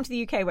 then you come to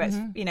the UK where it's,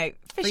 fish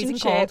freezing and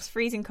chips, cold.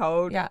 Freezing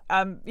cold. Yeah.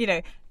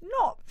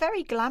 Not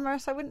very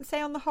glamorous, I wouldn't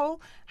say, on the whole.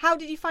 How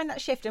did you find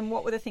that shift, and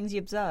what were the things you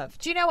observed?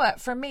 Do you know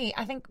what? For me,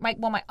 I think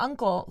my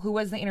uncle, who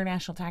was the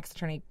international tax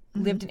attorney,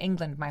 lived in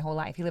England my whole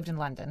life. He lived in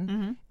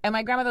London. And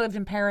my grandmother lived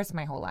in Paris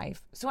my whole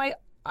life. So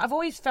I've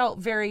always felt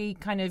very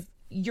kind of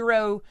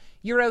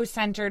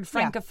Euro-centered,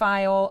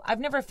 Francophile. I've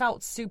never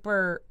felt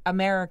super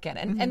American.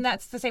 And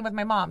that's the same with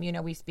my mom.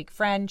 We speak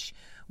French.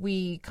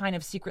 We kind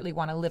of secretly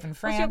want to live in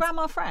France. Was your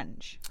grandma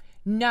French?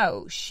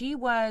 No, she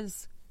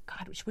was...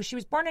 she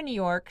was born in New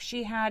York.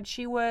 She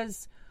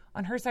was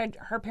on her side.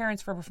 Her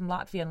parents were from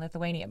Latvia and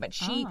Lithuania, but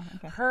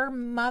her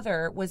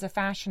mother was a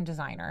fashion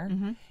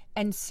designer,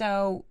 and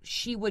so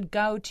she would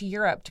go to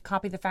Europe to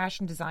copy the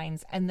fashion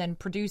designs and then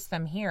produce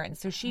them here. And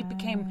so she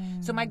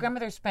became. So my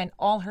grandmother spent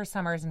all her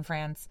summers in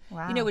France.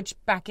 Wow. Which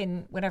back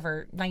in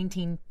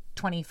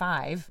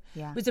 1925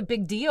 was a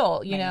big deal.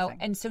 Amazing.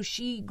 And so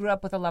she grew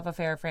up with a love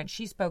affair of French.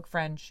 She spoke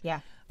French. Yeah.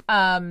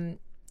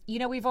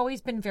 We've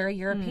always been very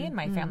European,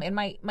 my family. And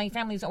my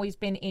family's always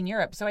been in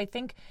Europe. So I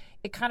think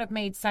it kind of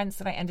made sense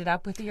that I ended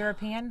up with the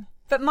European.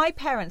 But my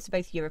parents are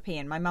both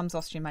European. My mum's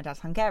Austrian, my dad's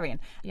Hungarian.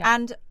 Yeah.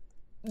 And...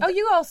 Oh,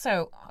 you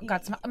also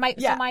got some...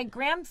 So my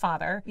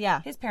grandfather,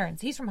 his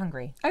parents, he's from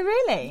Hungary. Oh,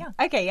 really?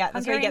 Yeah. Okay, yeah.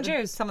 That's Hungarian where you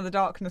get Jews. some of the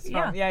darkness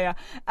from. Yeah.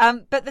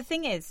 But the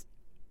thing is...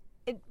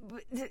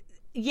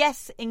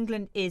 yes,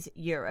 England is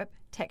Europe,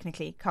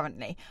 technically,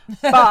 currently.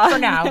 But for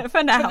now.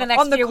 For now. For the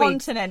next on the few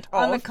continent weeks.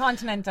 of. On the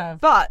continent of.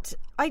 But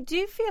I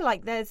do feel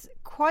like there's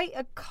quite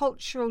a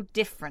cultural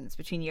difference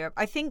between Europe.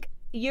 I think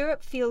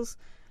Europe feels...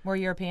 More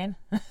European?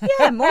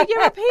 Yeah, more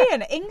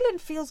European.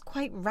 England feels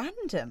quite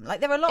random. Like,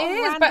 there are a lot of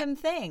random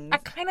things. I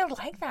kind of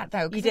like that,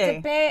 though. You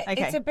do?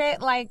 It's a bit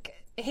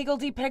like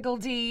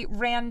higgledy-piggledy,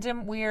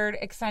 random, weird,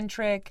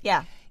 eccentric.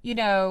 Yeah.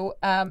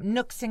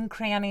 nooks and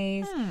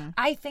crannies.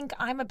 I think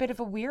I'm a bit of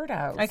a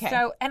weirdo. Okay.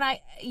 So, and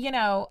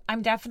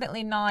I'm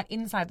definitely not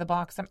inside the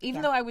box.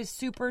 Even though I was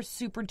super,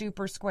 super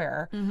duper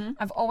square,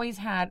 I've always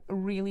had a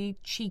really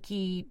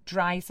cheeky,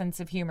 dry sense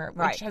of humor,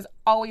 which has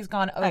always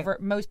gone over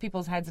most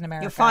people's heads in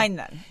America. You're fine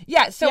then.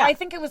 Yeah. So I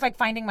think it was like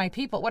finding my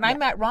people. When I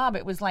met Rob,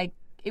 it was like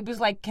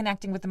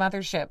connecting with the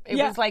mothership. It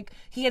was like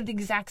he had the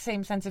exact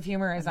same sense of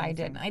humor as I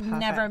did. I'd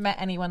never met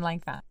anyone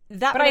like that.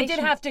 But I did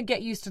have to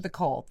get used to the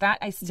cold. That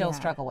I still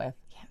struggle with.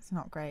 Yeah, it's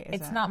not great, is it?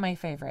 It's not my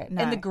favorite.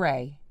 No. And the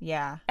grey.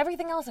 Yeah.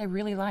 Everything else I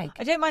really like.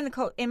 I don't mind the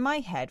cold. In my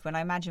head, when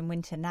I imagine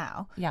winter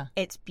now,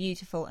 it's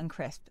beautiful and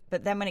crisp.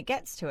 But then when it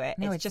gets to it,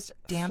 it's just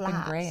damp flat.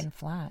 and grey and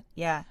flat.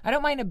 Yeah. I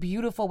don't mind a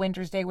beautiful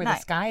winter's day where the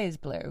sky is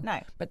blue. No.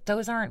 But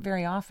those aren't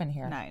very often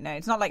here. No.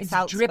 It's not like It's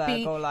Salzburg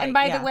drippy. or like... And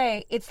by the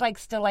way, it's like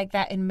still like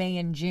that in May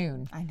and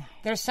June. I know.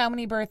 There's so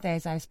many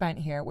birthdays I've spent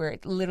here where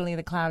literally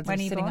the clouds When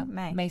are are you sitting born?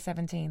 up. May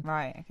 17th.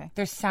 Right, okay.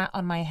 They're sat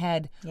on my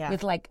head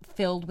with like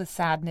filled with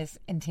sadness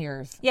and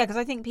tears. Yeah, because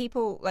I think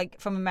people like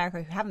from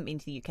America who haven't been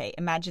to the UK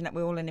imagine that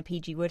we're all in a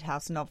P.G.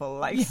 Woodhouse novel,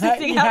 like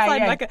sitting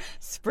outside like a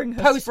spring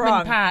has Postman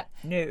sprung. Pat.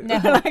 No.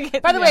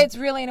 By the way, it's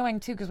really annoying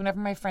too because whenever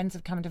my friends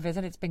have come to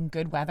visit, it's been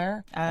good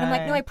weather. And I'm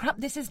like, no,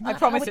 this is not. I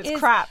promise how it it's is.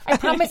 crap. I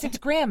promise it's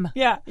grim.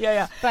 Yeah.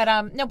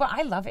 But no, but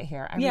I love it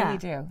here. I really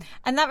do.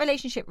 And that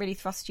relationship really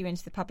thrust you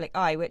into the public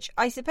eye, which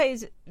I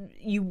suppose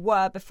you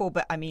were before,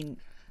 but I mean,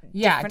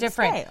 different.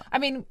 Scale. I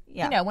mean,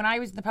 when I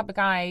was in the public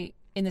eye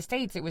in the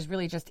States, it was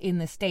really just in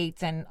the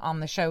States and on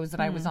the shows that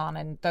I was on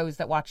and those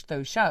that watched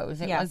those shows.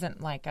 It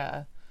wasn't like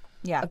a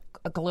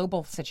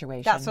global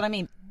situation. That's what I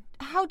mean.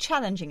 How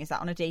challenging is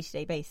that on a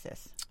day-to-day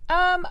basis?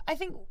 I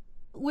think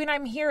when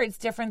I'm here, it's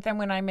different than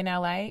when I'm in LA.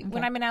 Okay.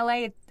 When I'm in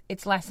LA,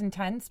 it's less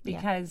intense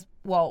because,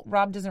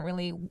 Rob doesn't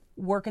really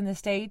work in the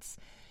States.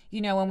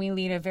 When we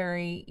lead a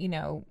very,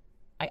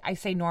 I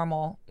say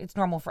normal. It's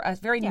normal for us.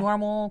 Very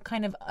normal,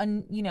 kind of,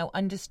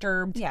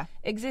 undisturbed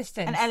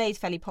existence. And LA's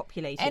fairly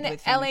populated. And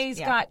with things. LA's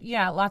got,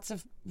 lots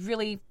of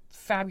really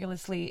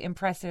fabulously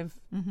impressive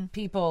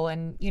people,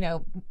 and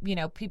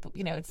people.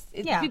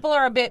 People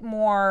are a bit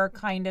more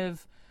kind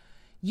of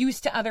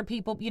used to other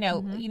people.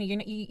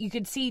 You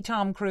could see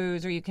Tom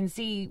Cruise or you can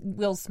see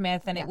Will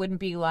Smith, and it wouldn't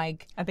be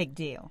like a big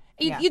deal.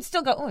 You'd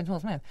still go, oh, it's Will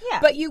Smith. Yeah.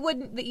 But you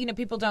wouldn't,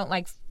 people don't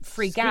like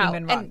freak Scream out.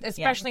 and run. And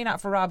especially not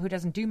for Rob, who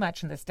doesn't do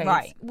much in the States.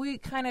 Right. We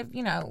kind of,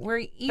 we're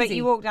easy. But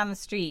you walk down the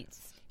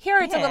streets. Here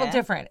it's a little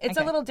different. It's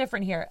a little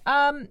different here.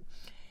 I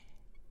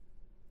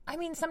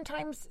mean,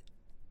 sometimes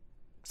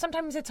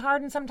it's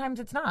hard and sometimes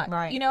it's not.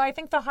 Right. I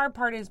think the hard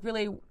part is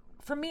really,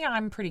 for me,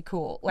 I'm pretty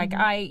cool. Like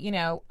I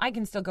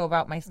can still go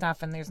about my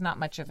stuff and there's not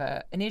much of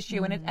an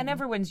issue. And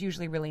everyone's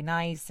usually really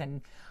nice.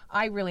 And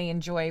I really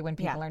enjoy when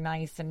people are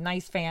nice, and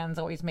nice fans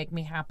always make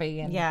me happy.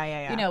 And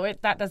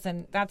that's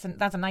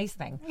a nice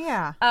thing.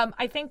 Yeah.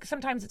 I think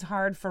sometimes it's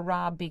hard for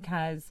Rob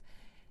because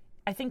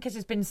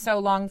it's been so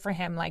long for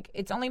him. Like,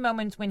 it's only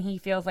moments when he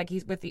feels like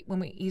he's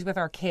he's with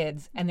our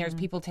kids and there's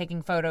people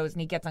taking photos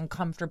and he gets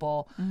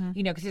uncomfortable,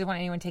 because he doesn't want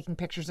anyone taking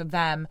pictures of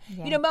them.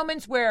 Yeah.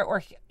 Moments where,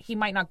 or he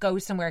might not go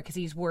somewhere because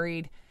he's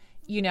worried,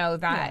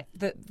 that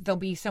there'll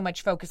be so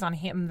much focus on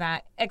him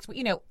that,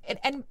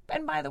 and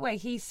by the way,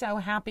 he's so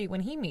happy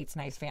when he meets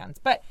nice fans.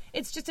 But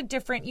it's just a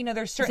different,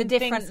 there's certain it's a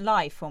different things,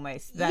 life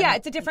almost.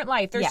 it's a different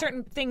life. There's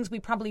certain things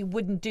we probably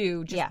wouldn't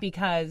do just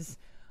because...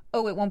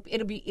 Oh,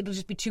 it'll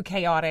just be too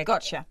chaotic.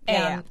 Gotcha.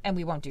 And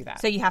we won't do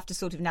that. So you have to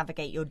sort of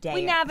navigate your day.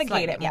 We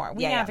navigate it more.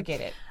 We navigate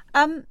it.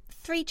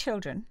 3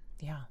 children.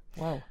 Yeah.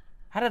 Whoa.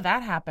 How did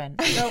that happen?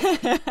 So,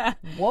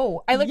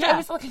 whoa. I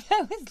was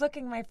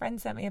looking, my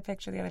friend sent me a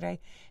picture the other day,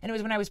 and it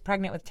was when I was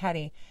pregnant with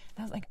Teddy. And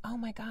I was like, oh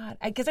my God.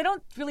 Because I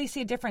don't really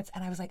see a difference.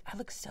 And I was like, I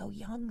look so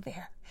young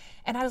there.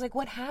 And I was like,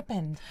 what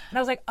happened? And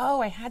I was like,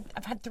 oh,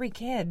 I've had 3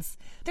 kids.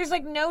 There's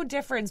like no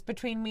difference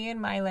between me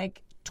and my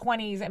like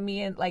 20s and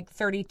me at like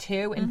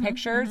 32 in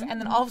pictures,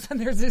 and then all of a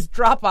sudden there's this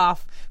drop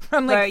off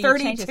from like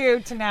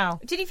 32 to now.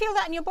 Did you feel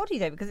that in your body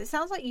though? Because it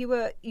sounds like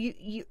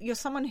you're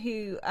someone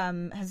who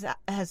has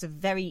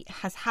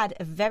had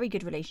a very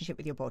good relationship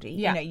with your body.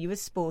 Yeah. You were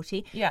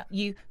sporty. Yeah.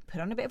 You put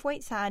on a bit of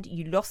weight, sad.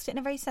 You lost it in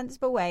a very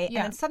sensible way, and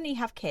then suddenly you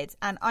have kids.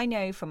 And I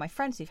know from my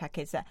friends who've had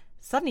kids that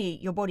suddenly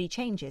your body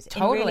changes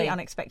in really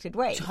unexpected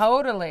ways.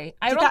 Totally.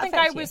 I don't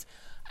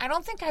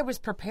think I was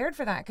prepared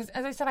for that because,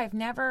 as I said, I've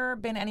never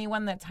been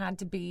anyone that's had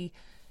to be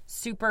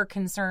super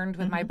concerned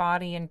with my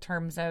body in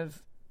terms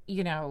of,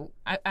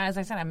 as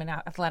I said, I'm an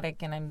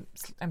athletic and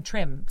I'm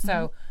trim.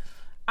 So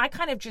I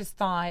kind of just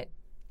thought,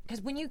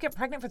 because when you get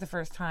pregnant for the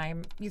first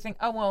time, you think,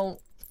 oh, well,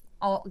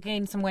 I'll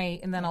gain some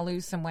weight and then I'll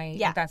lose some weight.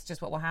 Yeah. That's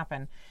just what will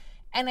happen.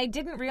 And I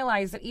didn't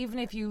realize that even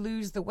if you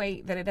lose the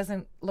weight, that it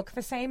doesn't look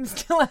the same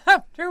still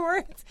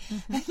afterwards.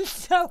 And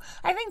so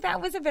I think that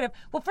was a bit of,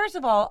 well, first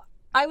of all,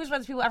 I was one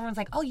of those people, everyone's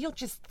like, oh, you'll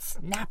just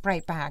snap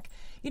right back.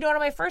 On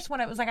my first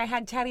one, it was like I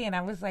had Teddy and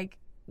I was like,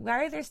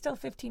 why are there still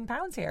 15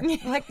 pounds here?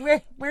 Like,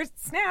 where's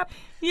Snap?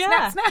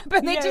 Yeah. Snap.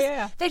 And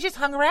they just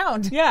hung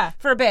around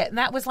for a bit. And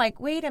that was like,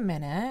 wait a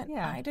minute.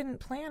 Yeah. I didn't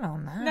plan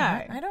on that.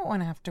 No. I don't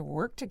want to have to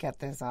work to get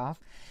this off.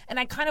 And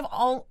I kind of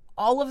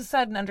all of a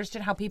sudden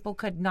understood how people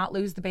could not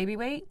lose the baby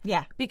weight.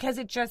 Yeah. Because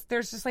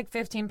there's just like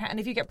 15 pounds. And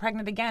if you get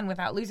pregnant again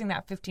without losing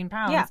that 15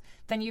 pounds,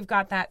 then you've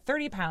got that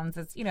 30 pounds.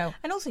 That's, you know.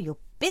 And also you're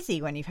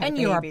busy when you've had and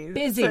babies. And you are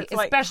busy, so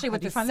especially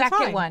with the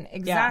second one.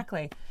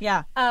 Exactly.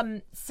 Yeah.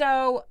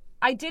 So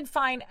I did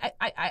find,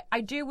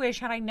 I do wish,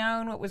 had I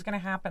known what was going to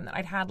happen, that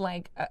I'd had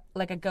like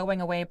a going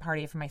away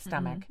party for my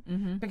stomach,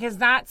 because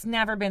that's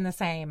never been the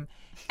same.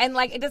 And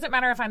like, it doesn't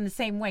matter if I'm the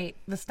same weight,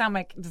 the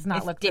stomach does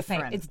not look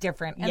different. The same. It's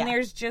different. And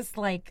there's just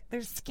like,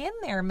 there's skin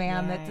there,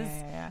 man.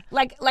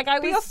 Like I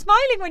was. But you're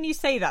smiling when you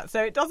say that,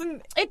 so it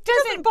doesn't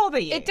bother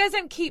you. It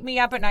doesn't keep me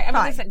up at night. I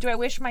mean, listen, do I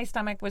wish my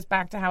stomach was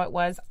back to how it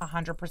was?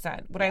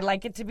 100%. Would I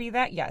like it to be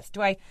that? Yes.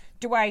 Do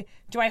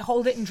I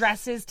hold it in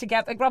dresses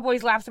together? Like, Rob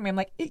always laughs at me. I'm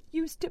like, it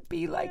used to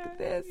be like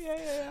this.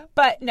 Yeah.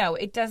 But no,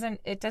 it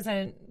doesn't,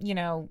 you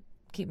know,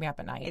 keep me up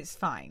at night. It's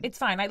fine. It's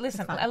fine. I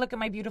look at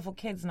my beautiful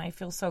kids and I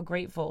feel so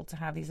grateful to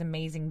have these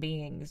amazing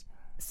beings.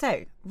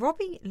 So,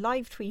 Robbie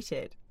live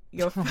tweeted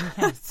your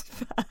first.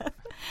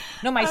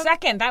 No, my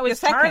second. That was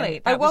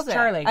Charlie. That was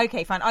Charlie.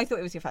 Okay, fine. I thought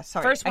it was your first.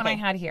 Sorry. First one I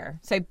had here.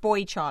 So,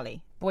 boy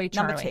Charlie.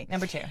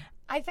 Number two.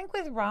 I think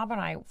with Rob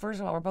and I, first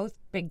of all, we're both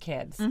big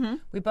kids.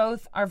 We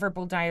both are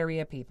verbal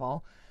diarrhea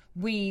people.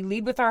 We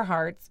lead with our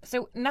hearts.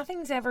 So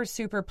nothing's ever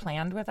super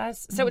planned with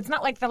us. So it's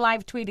not like the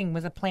live tweeting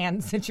was a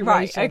planned situation.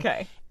 Right,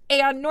 okay.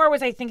 And nor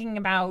was I thinking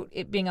about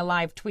it being a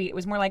live tweet. It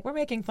was more like, we're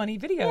making funny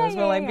videos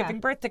while I'm giving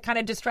birth to kind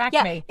of distract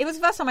me. It was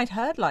the first time I'd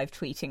heard live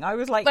tweeting. I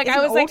was like,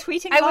 I was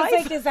tweeting live? I was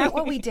like, is that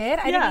what we did?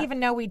 I didn't even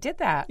know we did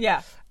that.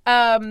 Yeah.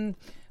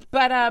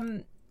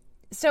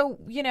 So,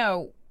 you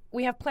know,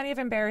 we have plenty of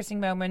embarrassing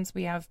moments.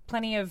 We have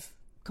plenty of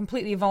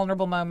completely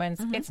vulnerable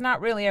moments. It's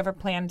not really ever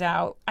planned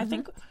out. I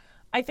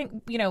think,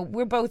 you know,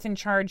 we're both in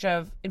charge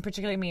of, and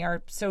particularly me,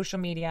 our social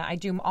media. I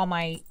do all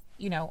my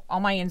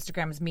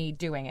Instagram is me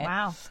doing it.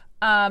 Wow.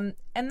 And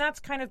that's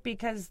kind of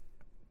because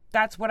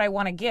that's what I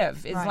want to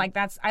give. Is like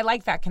I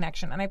like that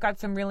connection, and I've got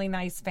some really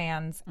nice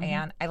fans,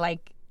 and I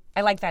like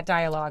that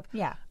dialogue.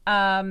 Yeah.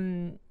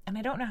 And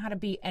I don't know how to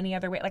be any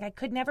other way. Like, I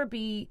could never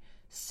be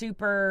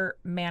super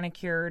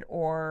manicured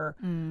or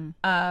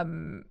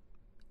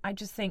I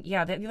just think, the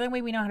only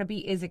way we know how to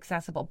be is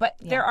accessible. But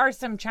there are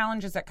some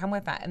challenges that come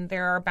with that. And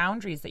there are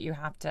boundaries that you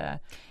have to,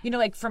 you know,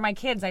 like for my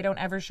kids, I don't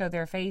ever show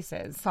their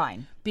faces.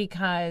 Fine.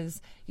 Because,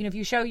 you know,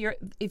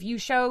 if you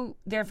show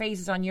their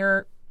faces on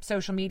your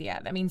social media,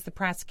 that means the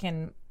press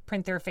can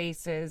print their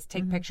faces,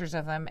 take pictures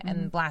of them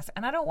and blast.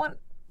 And I don't want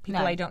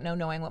people I don't know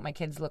knowing what my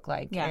kids look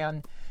like. Yeah.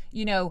 And,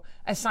 you know,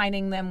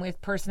 assigning them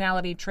with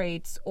personality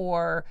traits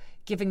or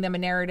giving them a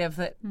narrative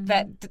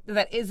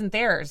that isn't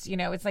theirs. You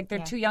know, it's like they're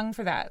too young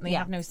for that, and they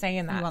have no say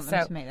in that. You want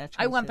them to make their choices.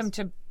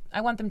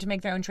 I want them to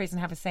make their own choice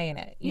and have a say in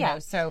it. You know,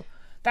 so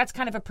that's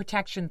kind of a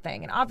protection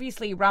thing. And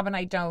obviously, Rob and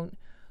I don't,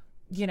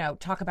 you know,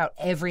 talk about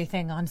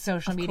everything on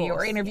social media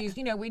or interviews.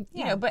 You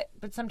know, but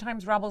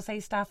sometimes Rob will say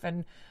stuff,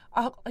 and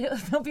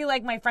he'll be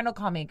like, my friend will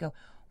call me and go,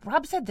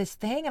 Rob said this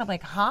thing, and I'm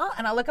like, huh?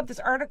 And I'll look up this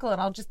article,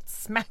 and I'll just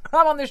smack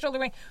Rob on the shoulder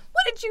going,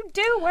 what did you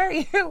do? Where are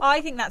you?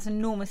 I think that's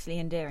enormously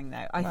endearing,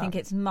 though. I think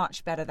it's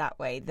much better that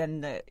way than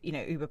the, you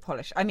know, uber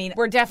polished. I mean,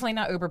 we're definitely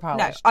not uber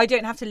polished. No, I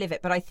don't have to live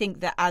it, but I think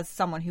that as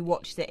someone who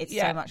watches it, it's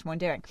so much more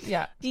endearing.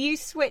 Yeah. Do you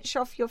switch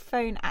off your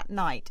phone at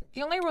night?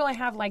 The only rule I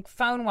have, like,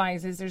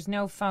 phone-wise, is there's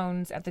no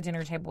phones at the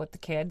dinner table with the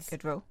kids.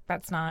 Good rule.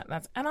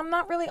 And I'm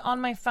not really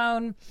on my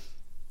phone.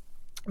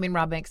 I mean,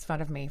 Rob makes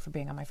fun of me for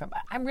being on my phone,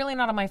 but I'm really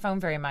not on my phone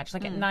very much.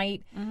 Like at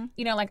night,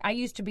 you know, like I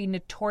used to be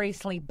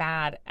notoriously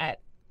bad at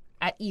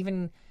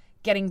even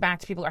getting back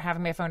to people or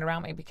having my phone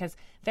around me, because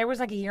there was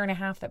like a year and a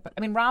half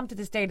Rob to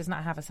this day does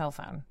not have a cell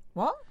phone.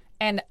 What?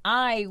 And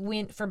I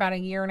went for about a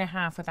year and a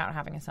half without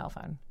having a cell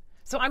phone.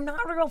 So I'm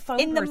not a real phone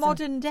person. In the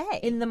modern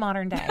day? In the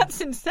modern day.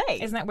 That's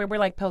insane. Isn't that where we're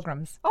like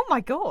pilgrims? Oh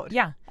my God.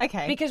 Yeah.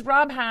 Okay. Because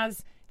Rob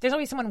has... There's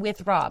always someone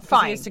with Rob.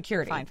 Fine. He has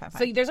security. Fine.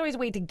 So there's always a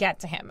way to get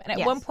to him. And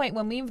at one point,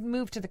 when we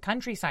moved to the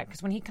countryside,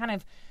 because when he kind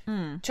of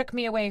took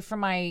me away from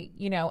my,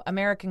 you know,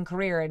 American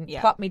career and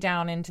plopped me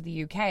down into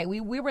the UK,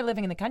 we were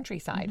living in the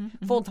countryside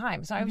full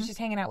time. So I was just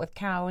hanging out with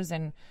cows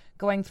and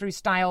going through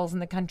stiles in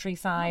the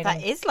countryside.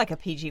 That is like a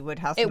P.G.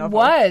 Woodhouse novel. It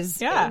was.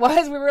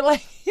 We were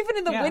like, even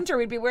in the winter,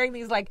 we'd be wearing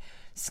these like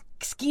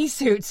ski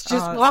suits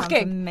just walking.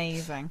 Sounds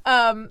amazing.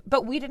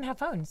 But we didn't have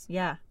phones.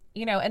 Yeah.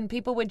 You know, and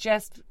people would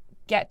just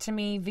get to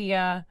me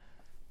via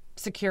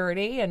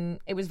security, and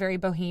it was very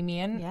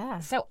bohemian. Yeah.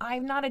 So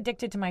I'm not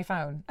addicted to my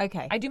phone.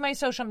 Okay. I do my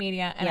social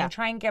media, and I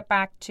try and get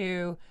back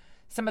to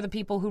some of the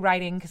people who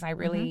write in, because I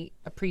really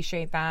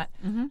appreciate that.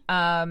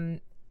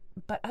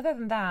 But other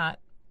than that,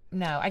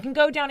 No, I can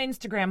go down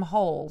Instagram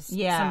holes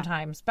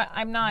sometimes, but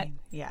I'm not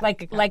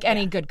like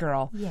any good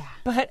girl. Yeah.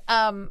 But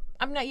I'm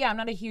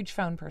not a huge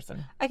phone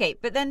person. Okay,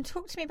 but then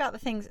talk to me about the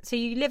things. So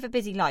you live a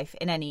busy life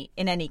in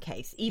any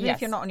case, even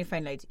if you're not on your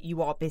phone loads,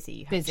 you are busy.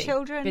 You have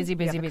children,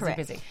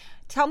 busy.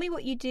 Tell me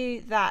what you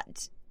do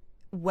that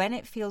when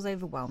it feels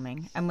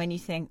overwhelming and when you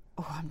think,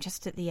 oh, I'm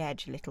just at the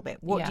edge a little bit.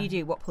 What do you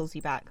do? What pulls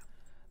you back?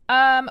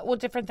 Well,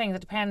 different things. It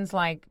depends.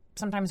 Like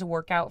sometimes a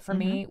workout for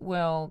me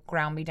will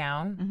ground me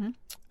down.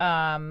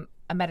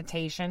 A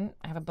meditation.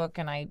 I have a book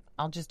and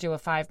I'll just do a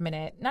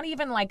 5-minute, not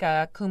even like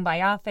a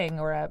kumbaya thing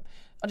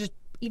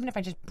even if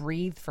I just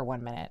breathe for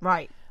 1 minute.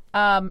 Right.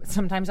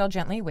 Sometimes I'll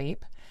gently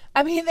weep.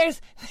 I mean, there's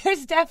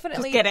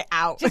definitely... Just get it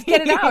out. Just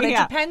get it out. It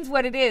depends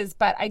what it is,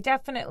 but I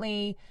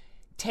definitely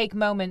take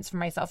moments for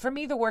myself. For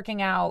me, the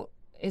working out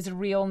is a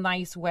real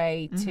nice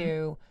way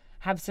to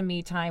have some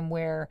me time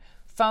where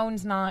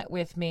phone's not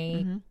with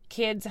me,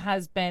 kids,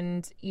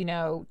 husband,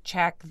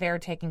 check, they're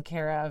taken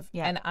care of,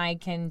 and I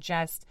can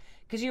just...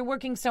 Because you're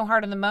working so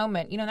hard in the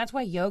moment. That's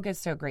why yoga is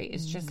so great.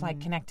 It's just like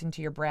connecting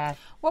to your breath.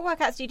 What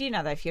workouts do you do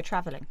now, though, if you're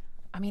traveling?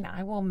 I mean,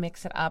 I will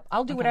mix it up.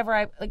 I'll do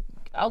whatever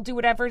I'll do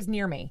whatever's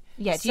near me.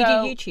 Yeah. Do you do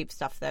YouTube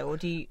stuff though, or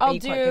are you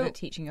quite good at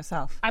teaching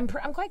yourself? I'm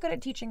quite good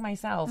at teaching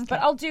myself, okay. but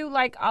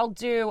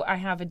I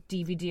have a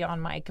DVD on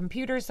my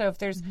computer, so if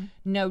there's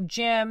no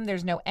gym,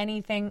 there's no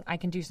anything, I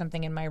can do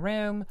something in my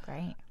room.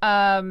 Great.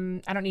 I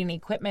don't need any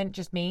equipment,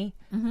 just me.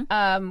 When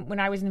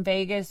I was in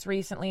Vegas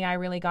recently, I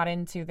really got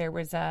into.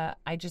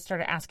 I just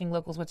started asking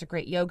locals what's a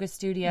great yoga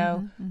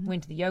studio.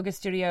 Went to the yoga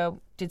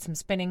studio, did some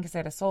spinning because I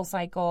had a Soul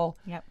Cycle.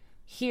 Yep.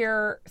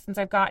 Here, since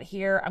I've got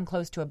here, I'm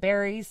close to a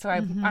Barry's, so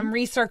I'm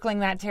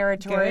recircling that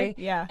territory.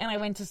 Good. Yeah. And I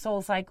went to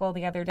Soul Cycle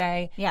the other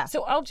day. Yeah.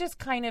 So I'll just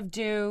kind of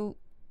do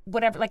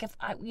whatever. Like if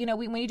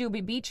when you do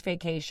a beach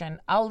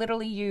vacation, I'll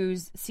literally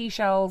use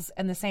seashells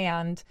and the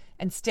sand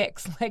and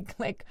sticks,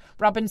 like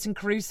Robinson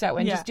Crusoe,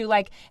 and just do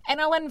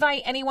and I'll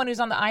invite anyone who's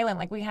on the island.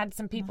 Like we had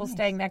some people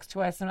staying next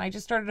to us, and I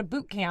just started a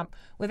boot camp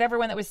with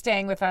everyone that was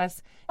staying with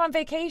us. On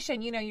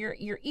vacation,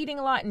 you're eating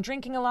a lot and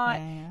drinking a lot,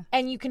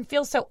 and you can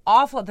feel so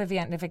awful at the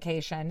end of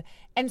vacation.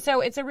 And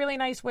so it's a really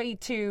nice way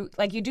to,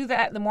 you do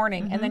that in the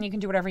morning, and then you can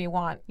do whatever you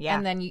want. Yeah.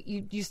 And then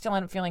you still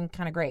end up feeling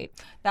kind of great.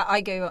 That I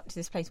go up to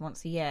this place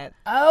once a year.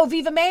 Oh,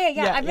 Viva Maya.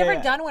 Yeah, I've never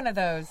done one of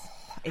those.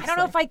 I don't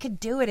know if I could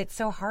do it. It's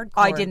so hardcore.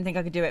 I didn't think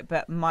I could do it,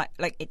 but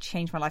it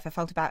changed my life. I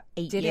felt about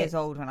 8 years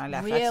old when I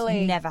left.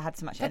 Really? I've never had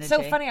so much energy.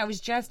 That's so funny. I was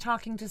just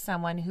talking to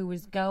someone who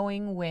was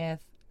going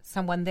with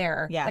someone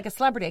there, like a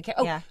celebrity.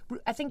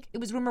 I think it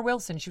was Rumer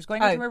Wilson. She was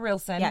going with Rumer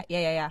Wilson.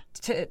 Yeah.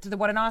 To the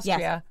one in Austria.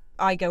 Yes.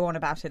 I go on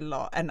about it a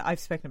lot, and I've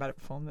spoken about it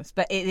before on this,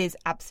 but it is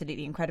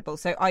absolutely incredible.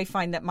 So I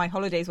find that my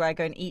holidays where I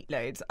go and eat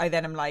loads, I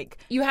then am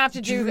you have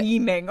to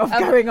dreaming of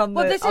going on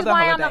well, this is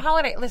why holiday. On the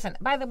holiday. Listen,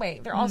 by the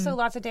way, there are also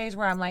lots of days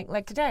where I'm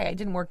like today I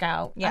didn't work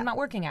out. I'm not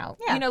working out.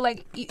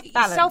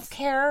 Yeah.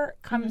 Self-care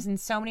comes in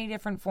so many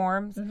different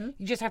forms.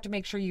 You just have to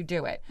make sure you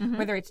do it.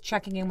 Whether it's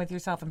checking in with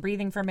yourself and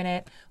breathing for a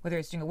minute, whether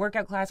it's doing a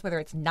workout class, whether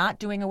it's not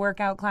doing a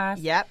workout class.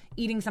 Yep.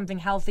 Eating something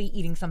healthy,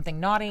 eating something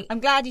naughty.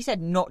 I'm glad you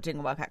said not doing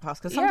a workout class,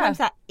 because sometimes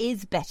that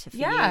is better for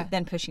you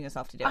than pushing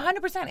yourself to do it.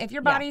 100%. If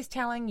your body's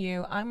telling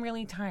you, I'm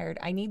really tired,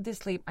 I need this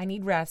sleep, I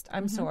need rest,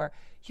 I'm sore,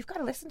 you've got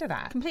to listen to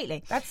that.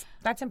 Completely.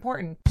 That's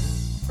important.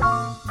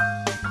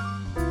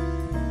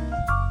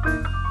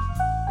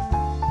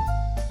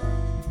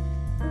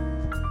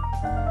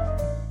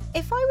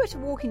 If I were to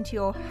walk into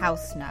your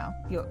house now,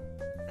 your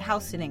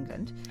house in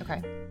England,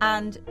 okay,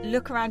 and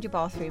look around your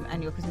bathroom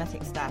and your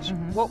cosmetic stash,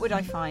 what would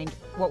I find?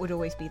 What would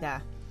always be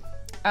there?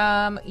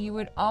 You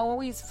would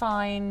always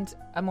find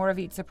a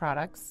Moravitsa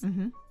products,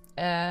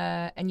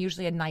 and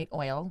usually a night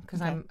oil,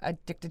 because I'm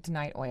addicted to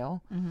night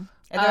oil. Are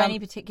there any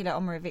particular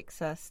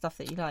Moravitsa stuff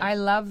that you like? I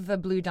love the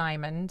Blue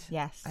Diamond.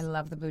 Yes, I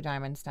love the Blue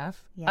Diamond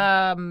stuff.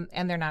 Yeah.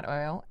 And they're not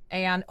oil,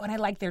 and I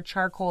like their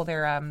charcoal.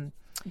 Their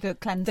the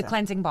cleanser, the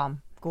cleansing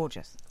balm,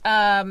 gorgeous.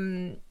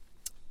 I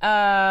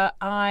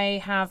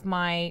have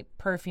my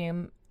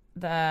perfume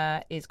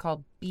that is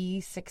called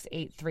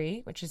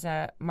B683, which is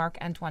a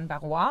Marc-Antoine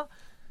Barrois.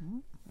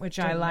 Which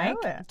I like.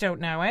 Don't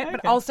know it. Okay.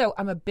 But also,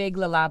 I'm a big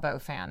Le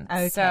Labo fan.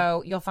 Okay.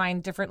 So you'll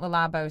find different Le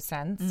Labo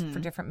scents for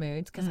different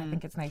moods, because I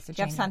think it's nice to change.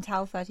 You have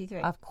Santal 33.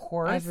 Of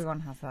course. Everyone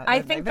has that.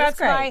 I think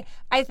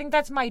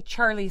that's my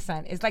Charlie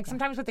scent. Is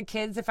sometimes with the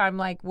kids, if I'm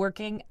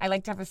working, I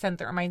like to have a scent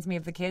that reminds me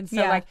of the kids.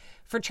 So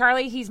for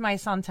Charlie, he's my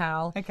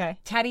Santal. Okay.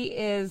 Teddy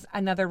is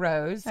another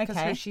Rose,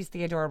 because she's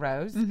Theodora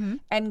Rose.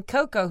 And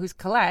Coco, who's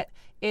Colette,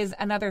 is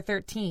another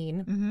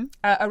 13.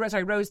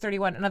 Rose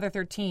 31, another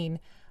 13.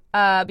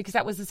 Because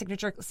that was the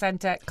signature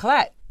scent at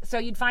Colette. So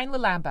you'd find Le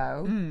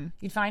Labo,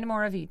 you'd find a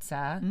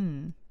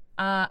Moravitsa.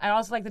 I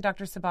also like the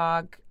Dr.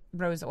 Sabag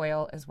rose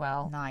oil as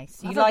well.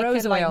 Nice. You like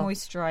rose oil.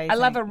 Moisturizing. I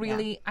love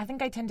I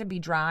think I tend to be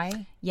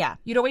dry. Yeah.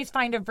 You'd always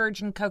find a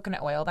virgin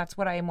coconut oil. That's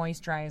what I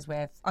moisturize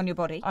with. On your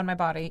body? On my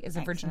body is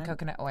a virgin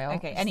coconut oil.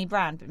 Okay. Any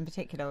brand in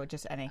particular, or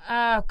just any?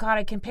 Oh, God,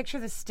 I can picture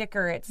the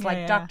sticker. It's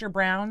Dr.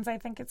 Brown's, I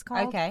think it's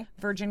called. Okay.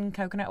 Virgin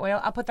coconut oil.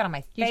 I'll put that on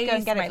my face. You just go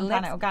and get it from lips.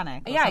 Planet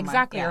Organic. Yeah,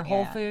 exactly. Or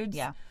Whole Foods.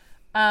 Yeah.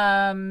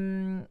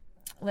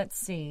 Let's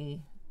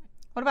see.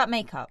 What about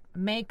makeup?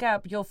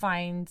 Makeup, you'll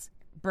find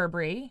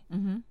Burberry,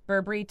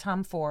 Burberry,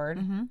 Tom Ford,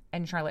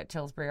 and Charlotte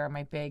Tilbury are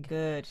my big.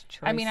 Good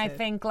choices. I mean, I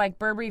think like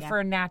Burberry for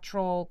a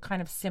natural,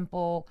 kind of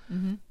simple,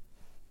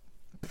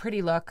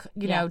 pretty look.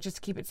 You know, just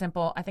to keep it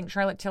simple. I think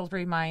Charlotte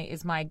Tilbury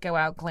is my go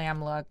out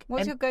glam look.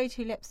 What's your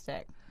go-to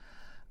lipstick?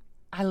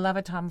 I love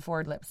a Tom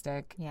Ford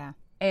lipstick. Yeah.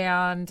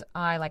 And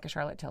I like a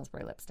Charlotte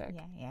Tilbury lipstick.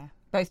 Yeah.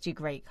 Both do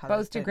great colours.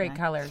 Both do great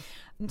colours.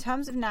 In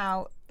terms of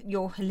now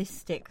your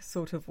holistic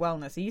sort of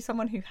wellness, are you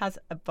someone who has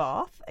a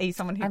bath? Are you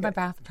someone who... I'm a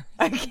bath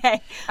person.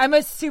 Okay. I'm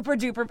a super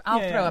duper...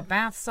 I'll throw a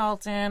bath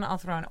salt in. I'll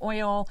throw an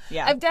oil.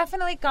 Yeah. I've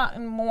definitely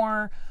gotten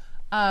more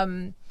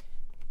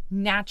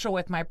natural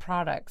with my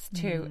products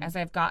too, as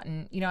I've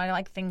gotten, you know, I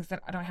like things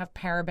that I don't have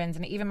parabens,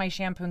 and even my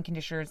shampoo and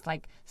conditioner is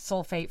like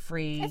sulfate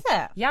free. Is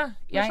it? Yeah.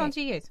 Which one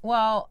do you use?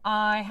 Well,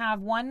 I have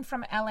one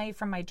from LA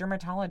from my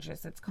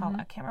dermatologist. It's called,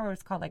 I can't remember what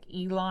it's called, like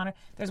Elon.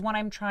 There's one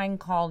I'm trying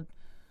called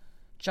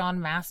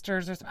John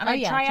Masters or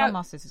something. John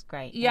Masters is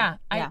great. Yeah.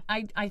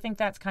 I think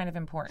that's kind of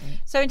important.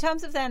 So in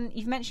terms of then,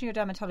 you've mentioned your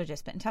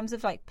dermatologist, but in terms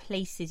of like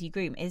places you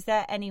groom, is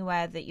there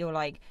anywhere that you're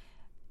like,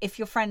 if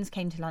your friends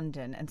came to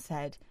London and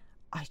said,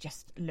 I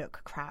just look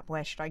crap,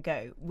 where should I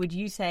go? Would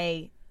you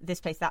say this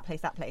place, that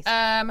place, that place?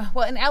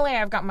 Well, in LA,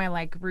 I've got my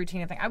like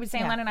routine thing. I would say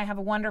in London, I have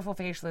a wonderful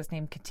facialist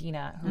named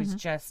Katina, who's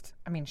just,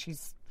 I mean,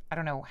 she's, I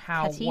don't know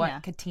how,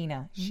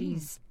 Katina.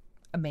 She's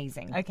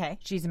amazing. Okay.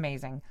 She's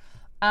amazing.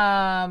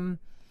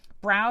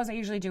 Brows, I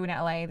usually do in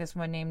LA. This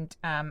one named,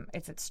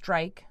 it's at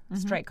Strike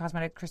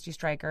Cosmetic, Christy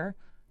Stryker.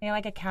 I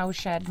like a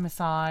cowshed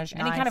massage.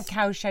 Any kind of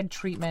cowshed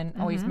treatment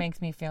always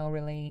makes me feel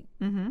really,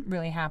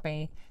 really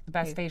happy. The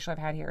best facial I've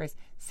had here is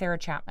Sarah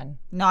Chapman.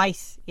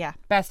 Nice, yeah.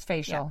 Best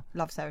facial. Yeah.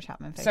 Love Sarah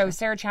Chapman facial. So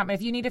Sarah Chapman,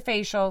 if you need a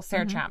facial,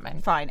 Sarah Chapman.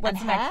 Fine. What's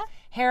and next? hair?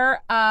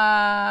 Hair,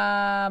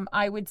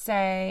 I would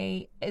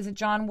say, is it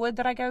John Wood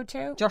that I go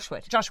to? Josh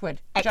Wood.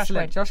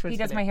 Excellent. Josh Wood's he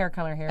does good. my hair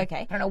color here.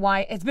 Okay. I don't know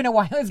why. It's been a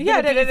while. It's been Yeah,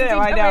 a bit since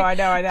no, he's I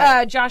done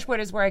know. Josh Wood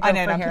is where I go I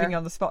know, for I'm hair. putting you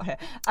on the spot here.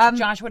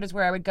 Josh Wood is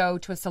where I would go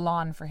to a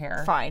salon for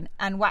hair. Fine.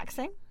 And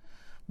waxing?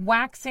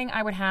 Waxing,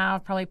 I would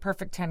have probably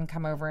Perfect 10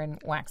 come over and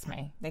wax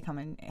me. They come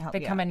and help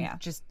They you come out, and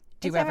just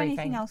do Is there everything.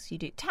 anything else you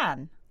do?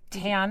 Tan,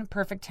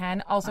 Perfect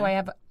 10. Also, I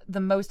have the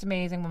most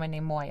amazing woman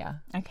named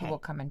Moya. Okay. Who will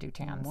come and do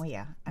tans.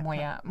 Moya.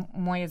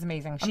 Moya's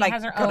amazing. She I'm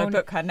has her gotta own.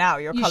 book her now.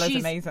 Your colour's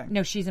She's- amazing.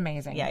 No, she's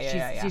amazing.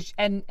 Yeah. She's,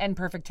 and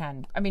Perfect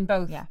 10. I mean,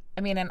 both. Yeah.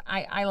 I mean, and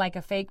I like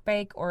a fake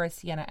bake or a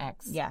Sienna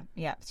X. Yeah.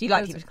 So you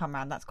like people to come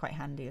around. That's quite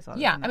handy as well.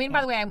 Yeah. isn't I it? mean,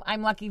 by the way,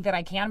 I'm lucky that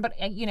I can,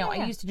 but, you know,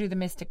 Yeah. I used to do the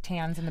Mystic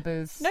Tans in the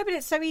booths. No, but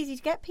it's so easy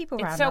to get people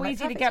around. It's so Like,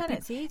 easy to Perfect get 10, people.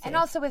 It's easy. And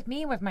also with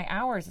me, with my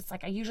hours, it's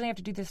like I usually have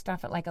to do this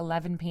stuff at like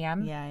 11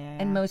 p.m. Yeah.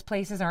 And most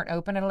places aren't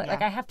open at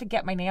like I have to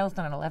get my nails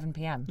done at 11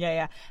 p.m.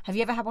 Yeah. Have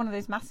you ever had one of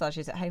those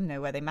massages at home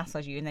though, where they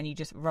massage you and then you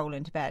just roll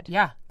into bed?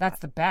 Yeah, that's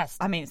the best.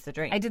 I mean, it's the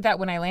dream. I did that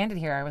when I landed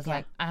here. I was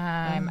like,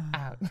 I'm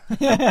out.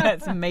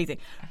 It's amazing.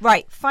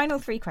 Right, final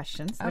 3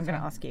 questions I'm going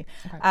to ask you.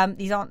 Okay.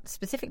 These aren't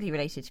specifically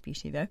related to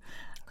beauty though.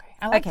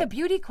 I like the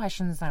beauty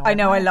questions though. I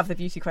know, I love the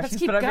beauty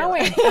questions. Let's keep but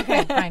going.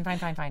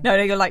 Okay, fine. No,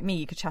 you're like me.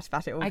 You could chat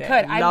about it all day.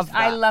 I love that.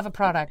 I love a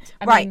product.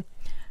 I Right. mean,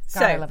 So,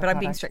 God, I love a but I'm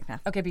being product. strict now.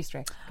 Okay, be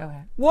strict. Go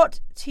ahead. What,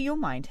 to your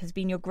mind, has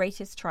been your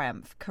greatest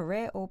triumph,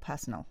 career or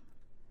personal?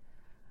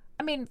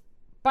 I mean,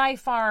 by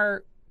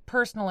far,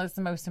 personal is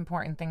the most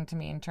important thing to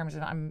me in terms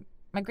of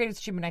my greatest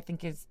achievement, I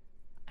think, is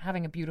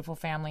having a beautiful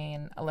family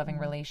and a loving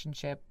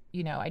relationship.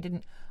 You know,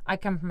 I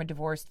come from a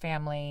divorced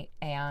family,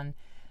 and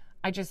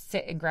I just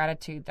sit in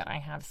gratitude that I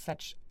have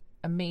such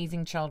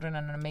amazing children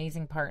and an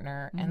amazing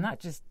partner. And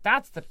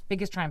that's the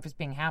biggest triumph, is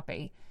being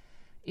happy.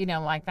 You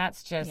know, like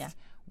that's just,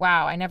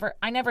 wow. I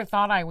never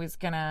thought I was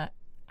going to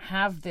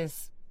have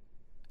this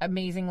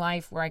amazing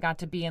life where I got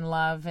to be in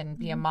love and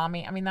be a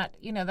mommy. I mean, that,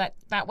 you know,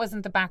 that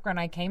wasn't the background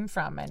I came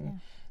from. And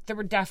there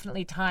were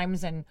definitely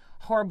times and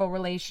horrible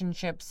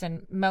relationships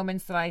and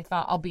moments that I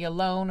thought I'll be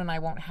alone and I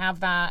won't have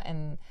that.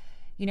 And,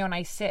 you know, and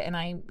I sit and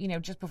I, you know,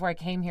 just before I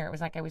came here, it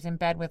was like I was in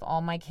bed with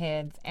all my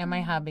kids and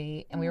my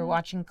hubby and we were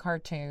watching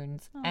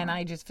cartoons and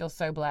I just feel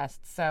so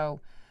blessed. So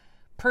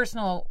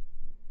personal,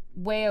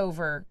 way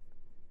over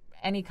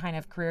any kind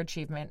of career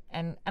achievement.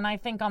 And I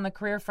think on the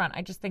career front,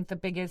 I just think the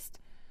biggest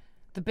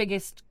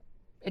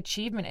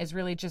achievement is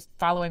really just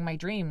following my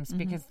dreams,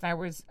 because there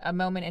was a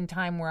moment in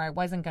time where I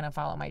wasn't going to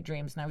follow my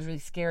dreams and I was really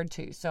scared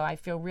to. So I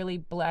feel really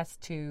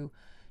blessed to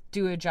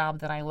do a job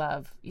that I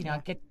love, you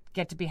know,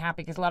 get to be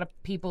happy, because a lot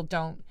of people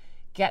don't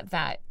get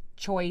that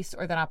choice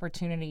or that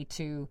opportunity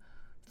to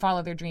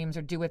follow their dreams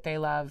or do what they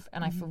love.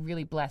 And I feel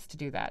really blessed to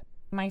do that.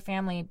 My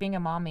family, being a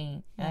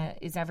mommy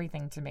is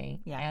everything to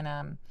me.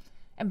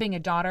 And being a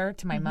daughter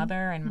to my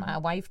mother and my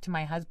wife to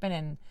my husband,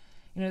 and,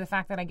 you know, the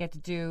fact that I get to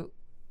do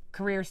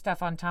career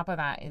stuff on top of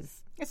that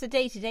is... It's a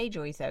day-to-day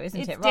joy, though, isn't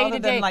It's it? Rather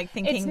day-to-day. than like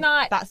thinking It's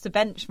not- that's the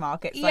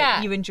benchmark. It's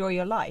like you enjoy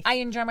your life. I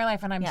enjoy my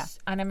life, and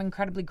I'm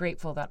incredibly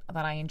grateful that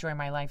I enjoy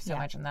my life so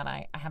much, and that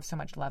I have so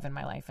much love in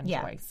my life and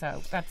joy.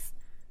 So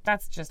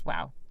that's just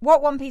wow.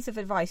 What one piece of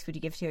advice would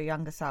you give to your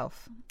younger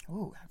self?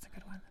 Ooh, that's a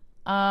good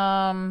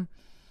one.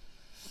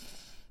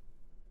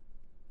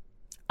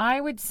 I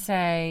would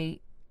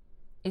say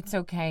it's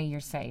okay.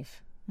 You're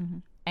safe.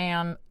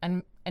 And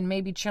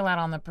maybe chill out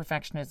on the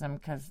perfectionism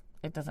because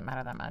it doesn't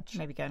matter that much.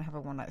 Maybe go and have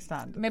a one-night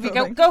stand. Maybe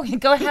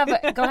go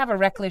have a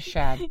reckless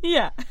shag.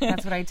 Yeah.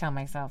 That's what I tell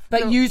myself.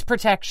 But use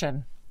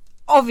protection.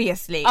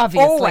 Obviously.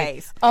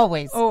 Always.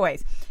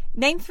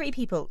 Name 3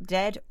 people,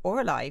 dead or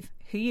alive,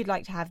 who you'd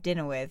like to have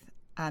dinner with,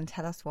 and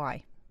tell us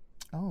why.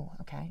 Oh,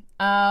 okay.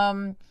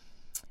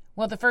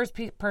 Well, the first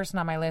person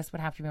on my list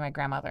would have to be my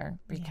grandmother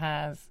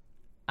because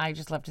I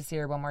just love to see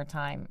her one more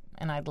time,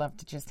 and I'd love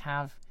to just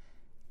have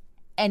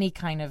any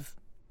kind of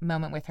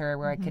moment with her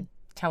where I could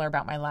tell her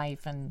about my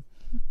life and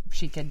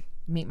she could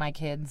meet my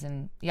kids,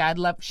 and I'd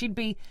love she'd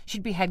be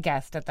head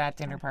guest at that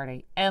dinner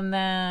party. And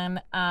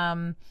then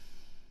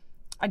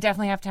I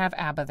definitely have to have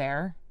ABBA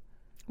there.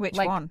 Which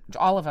one?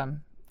 All of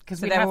them.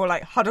 So they're all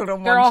like huddled on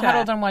one chair. They're all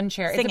huddled on one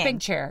chair. Singing. It's a big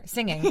chair.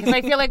 Singing. Because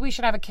I feel like we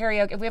should have a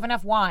karaoke. If we have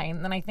enough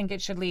wine, then I think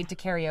it should lead to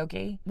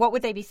karaoke. What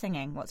would they be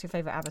singing? What's your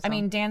favourite ABBA song? I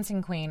mean,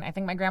 Dancing Queen. I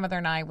think my grandmother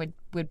and I would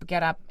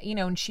get up,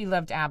 and she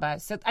loved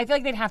ABBA. So I feel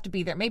like they'd have to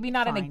be there. Maybe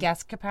not in a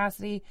guest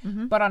capacity,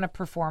 but on a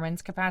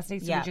performance capacity.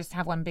 So we just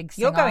have one big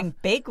sing-off. You're going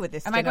big with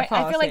this dinner party.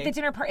 I feel like the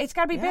dinner party, it's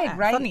got to be big,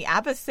 right? Suddenly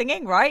ABBA's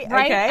singing, right?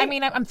 Right? Okay. I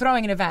mean, I'm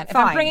throwing an event.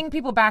 Fine. If I'm bringing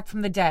people back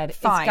from the dead, it's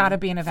got to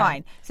be an event.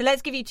 Fine. So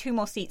let's give you 2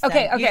 more seats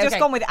Okay, then. You've just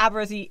gone with ABBA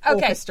as the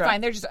orchestra.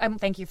 Fine. They're just.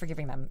 Thank you for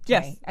giving them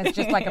to me as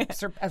just like a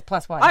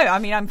plus one. Oh, I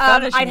mean, I'm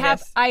furnishing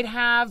this. I'd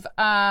have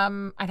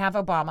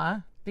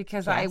Obama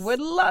because I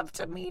would love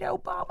to meet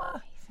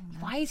Obama.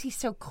 Why is he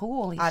so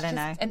cool? I don't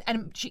know.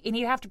 And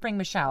you'd have to bring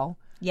Michelle.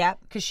 Yeah,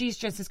 because she's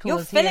just as cool You're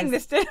as he is. filling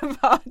this dinner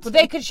party. Well,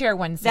 they could share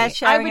one seat. They're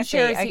sharing I would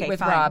share a seat with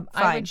fine, Rob.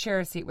 fine. I would share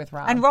a seat with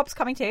Rob. And Rob's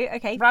coming too.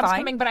 Okay, Rob's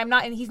fine. coming, but I'm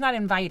not. And he's not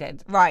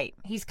invited. Right.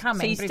 He's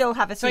coming. So you still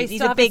have a seat. So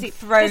These are big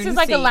throne This is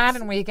like seats.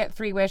 Aladdin, where you get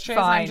 3 wishes.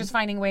 Fine. I'm just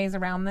finding ways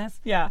around this.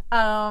 Yeah.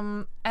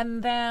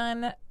 And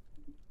then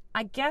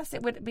I guess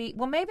it would be,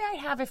 well, maybe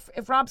I'd have,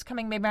 if Rob's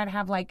coming, maybe I'd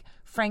have like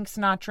Frank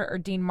Sinatra or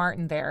Dean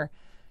Martin there.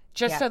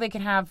 Just so they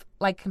can have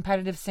like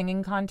competitive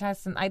singing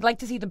contests, and I'd like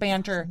to see the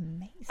banter.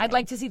 I'd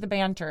like to see the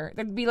banter.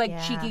 There'd be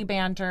like cheeky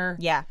banter.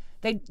 Yeah,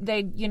 they'd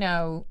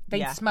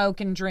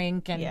smoke and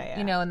drink, and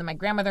and then my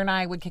grandmother and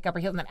I would kick up our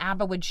heels, and then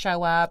ABBA would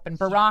show up, and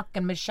Barack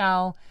and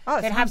Michelle.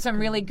 They'd have some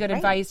really good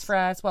advice for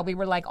us while we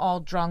were like all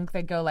drunk.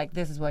 They'd go like,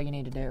 "This is what you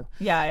need to do."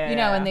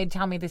 And they'd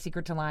tell me the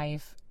secret to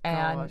life.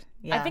 And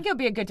I think it would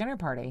be a good dinner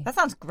party. That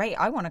sounds great.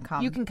 I want to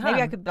come. You can come.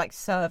 Maybe I could like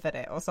serve at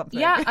it or something.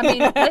 Yeah, I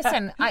mean,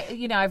 listen,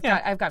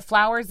 I've got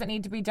flowers that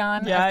need to be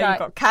done. Yeah, you've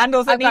got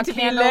candles that need to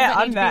be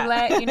lit.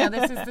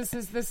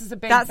 This is a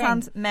big. That thing.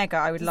 sounds mega.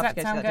 I would love to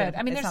go to that. Sound good?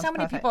 I mean, there's so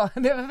many perfect. people.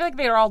 I feel like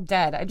they're all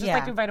dead. I just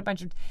like to invite a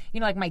bunch of,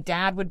 like my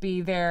dad would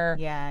be there.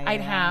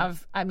 I'd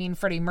have. I mean,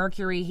 Freddie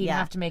Mercury. He'd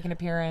have to make an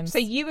appearance. So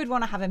you would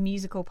want to have a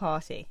musical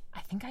party? I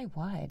think I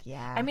would.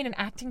 Yeah. I mean, an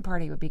acting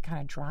party would be kind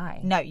of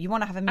dry. No, you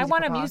want to have a musical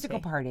party. I want a musical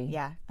party.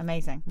 Yeah,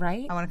 amazing.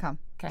 Right? I want to come.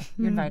 Okay,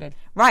 you're invited.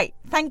 Right.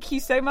 Thank you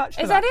so much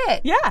for Is that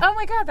it? Yeah. Oh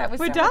my God, that was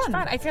We're so much done.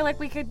 fun. I feel like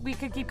we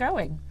could keep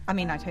going. I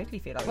mean, I totally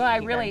feel like Well, we I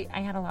could really, keep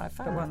I had a lot of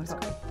fun. going. That was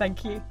great.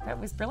 Thank you. That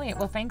was brilliant.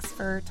 Well, thanks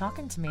for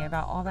talking to me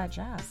about all that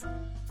jazz.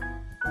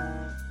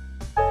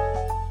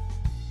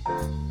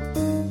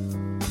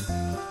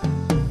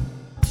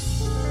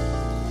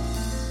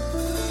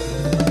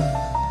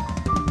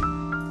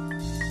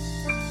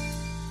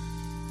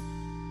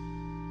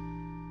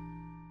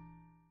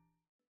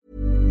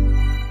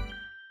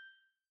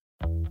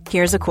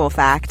 Here's a cool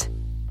fact.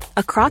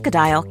 A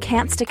crocodile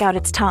can't stick out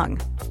its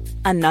tongue.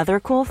 Another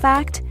cool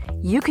fact,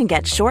 you can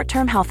get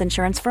short-term health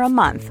insurance for a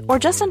month or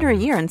just under a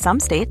year in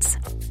some states.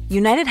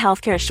 United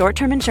Healthcare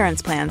short-term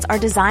insurance plans are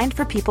designed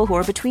for people who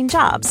are between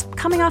jobs,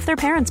 coming off their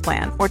parents'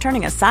 plan, or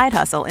turning a side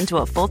hustle into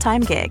a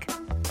full-time gig.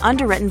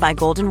 Underwritten by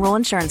Golden Rule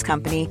Insurance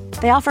Company,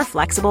 they offer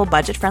flexible,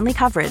 budget-friendly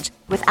coverage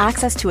with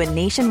access to a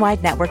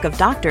nationwide network of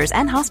doctors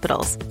and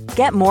hospitals.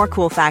 Get more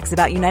cool facts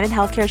about United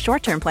Healthcare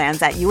short-term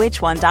plans at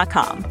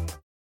uh1.com.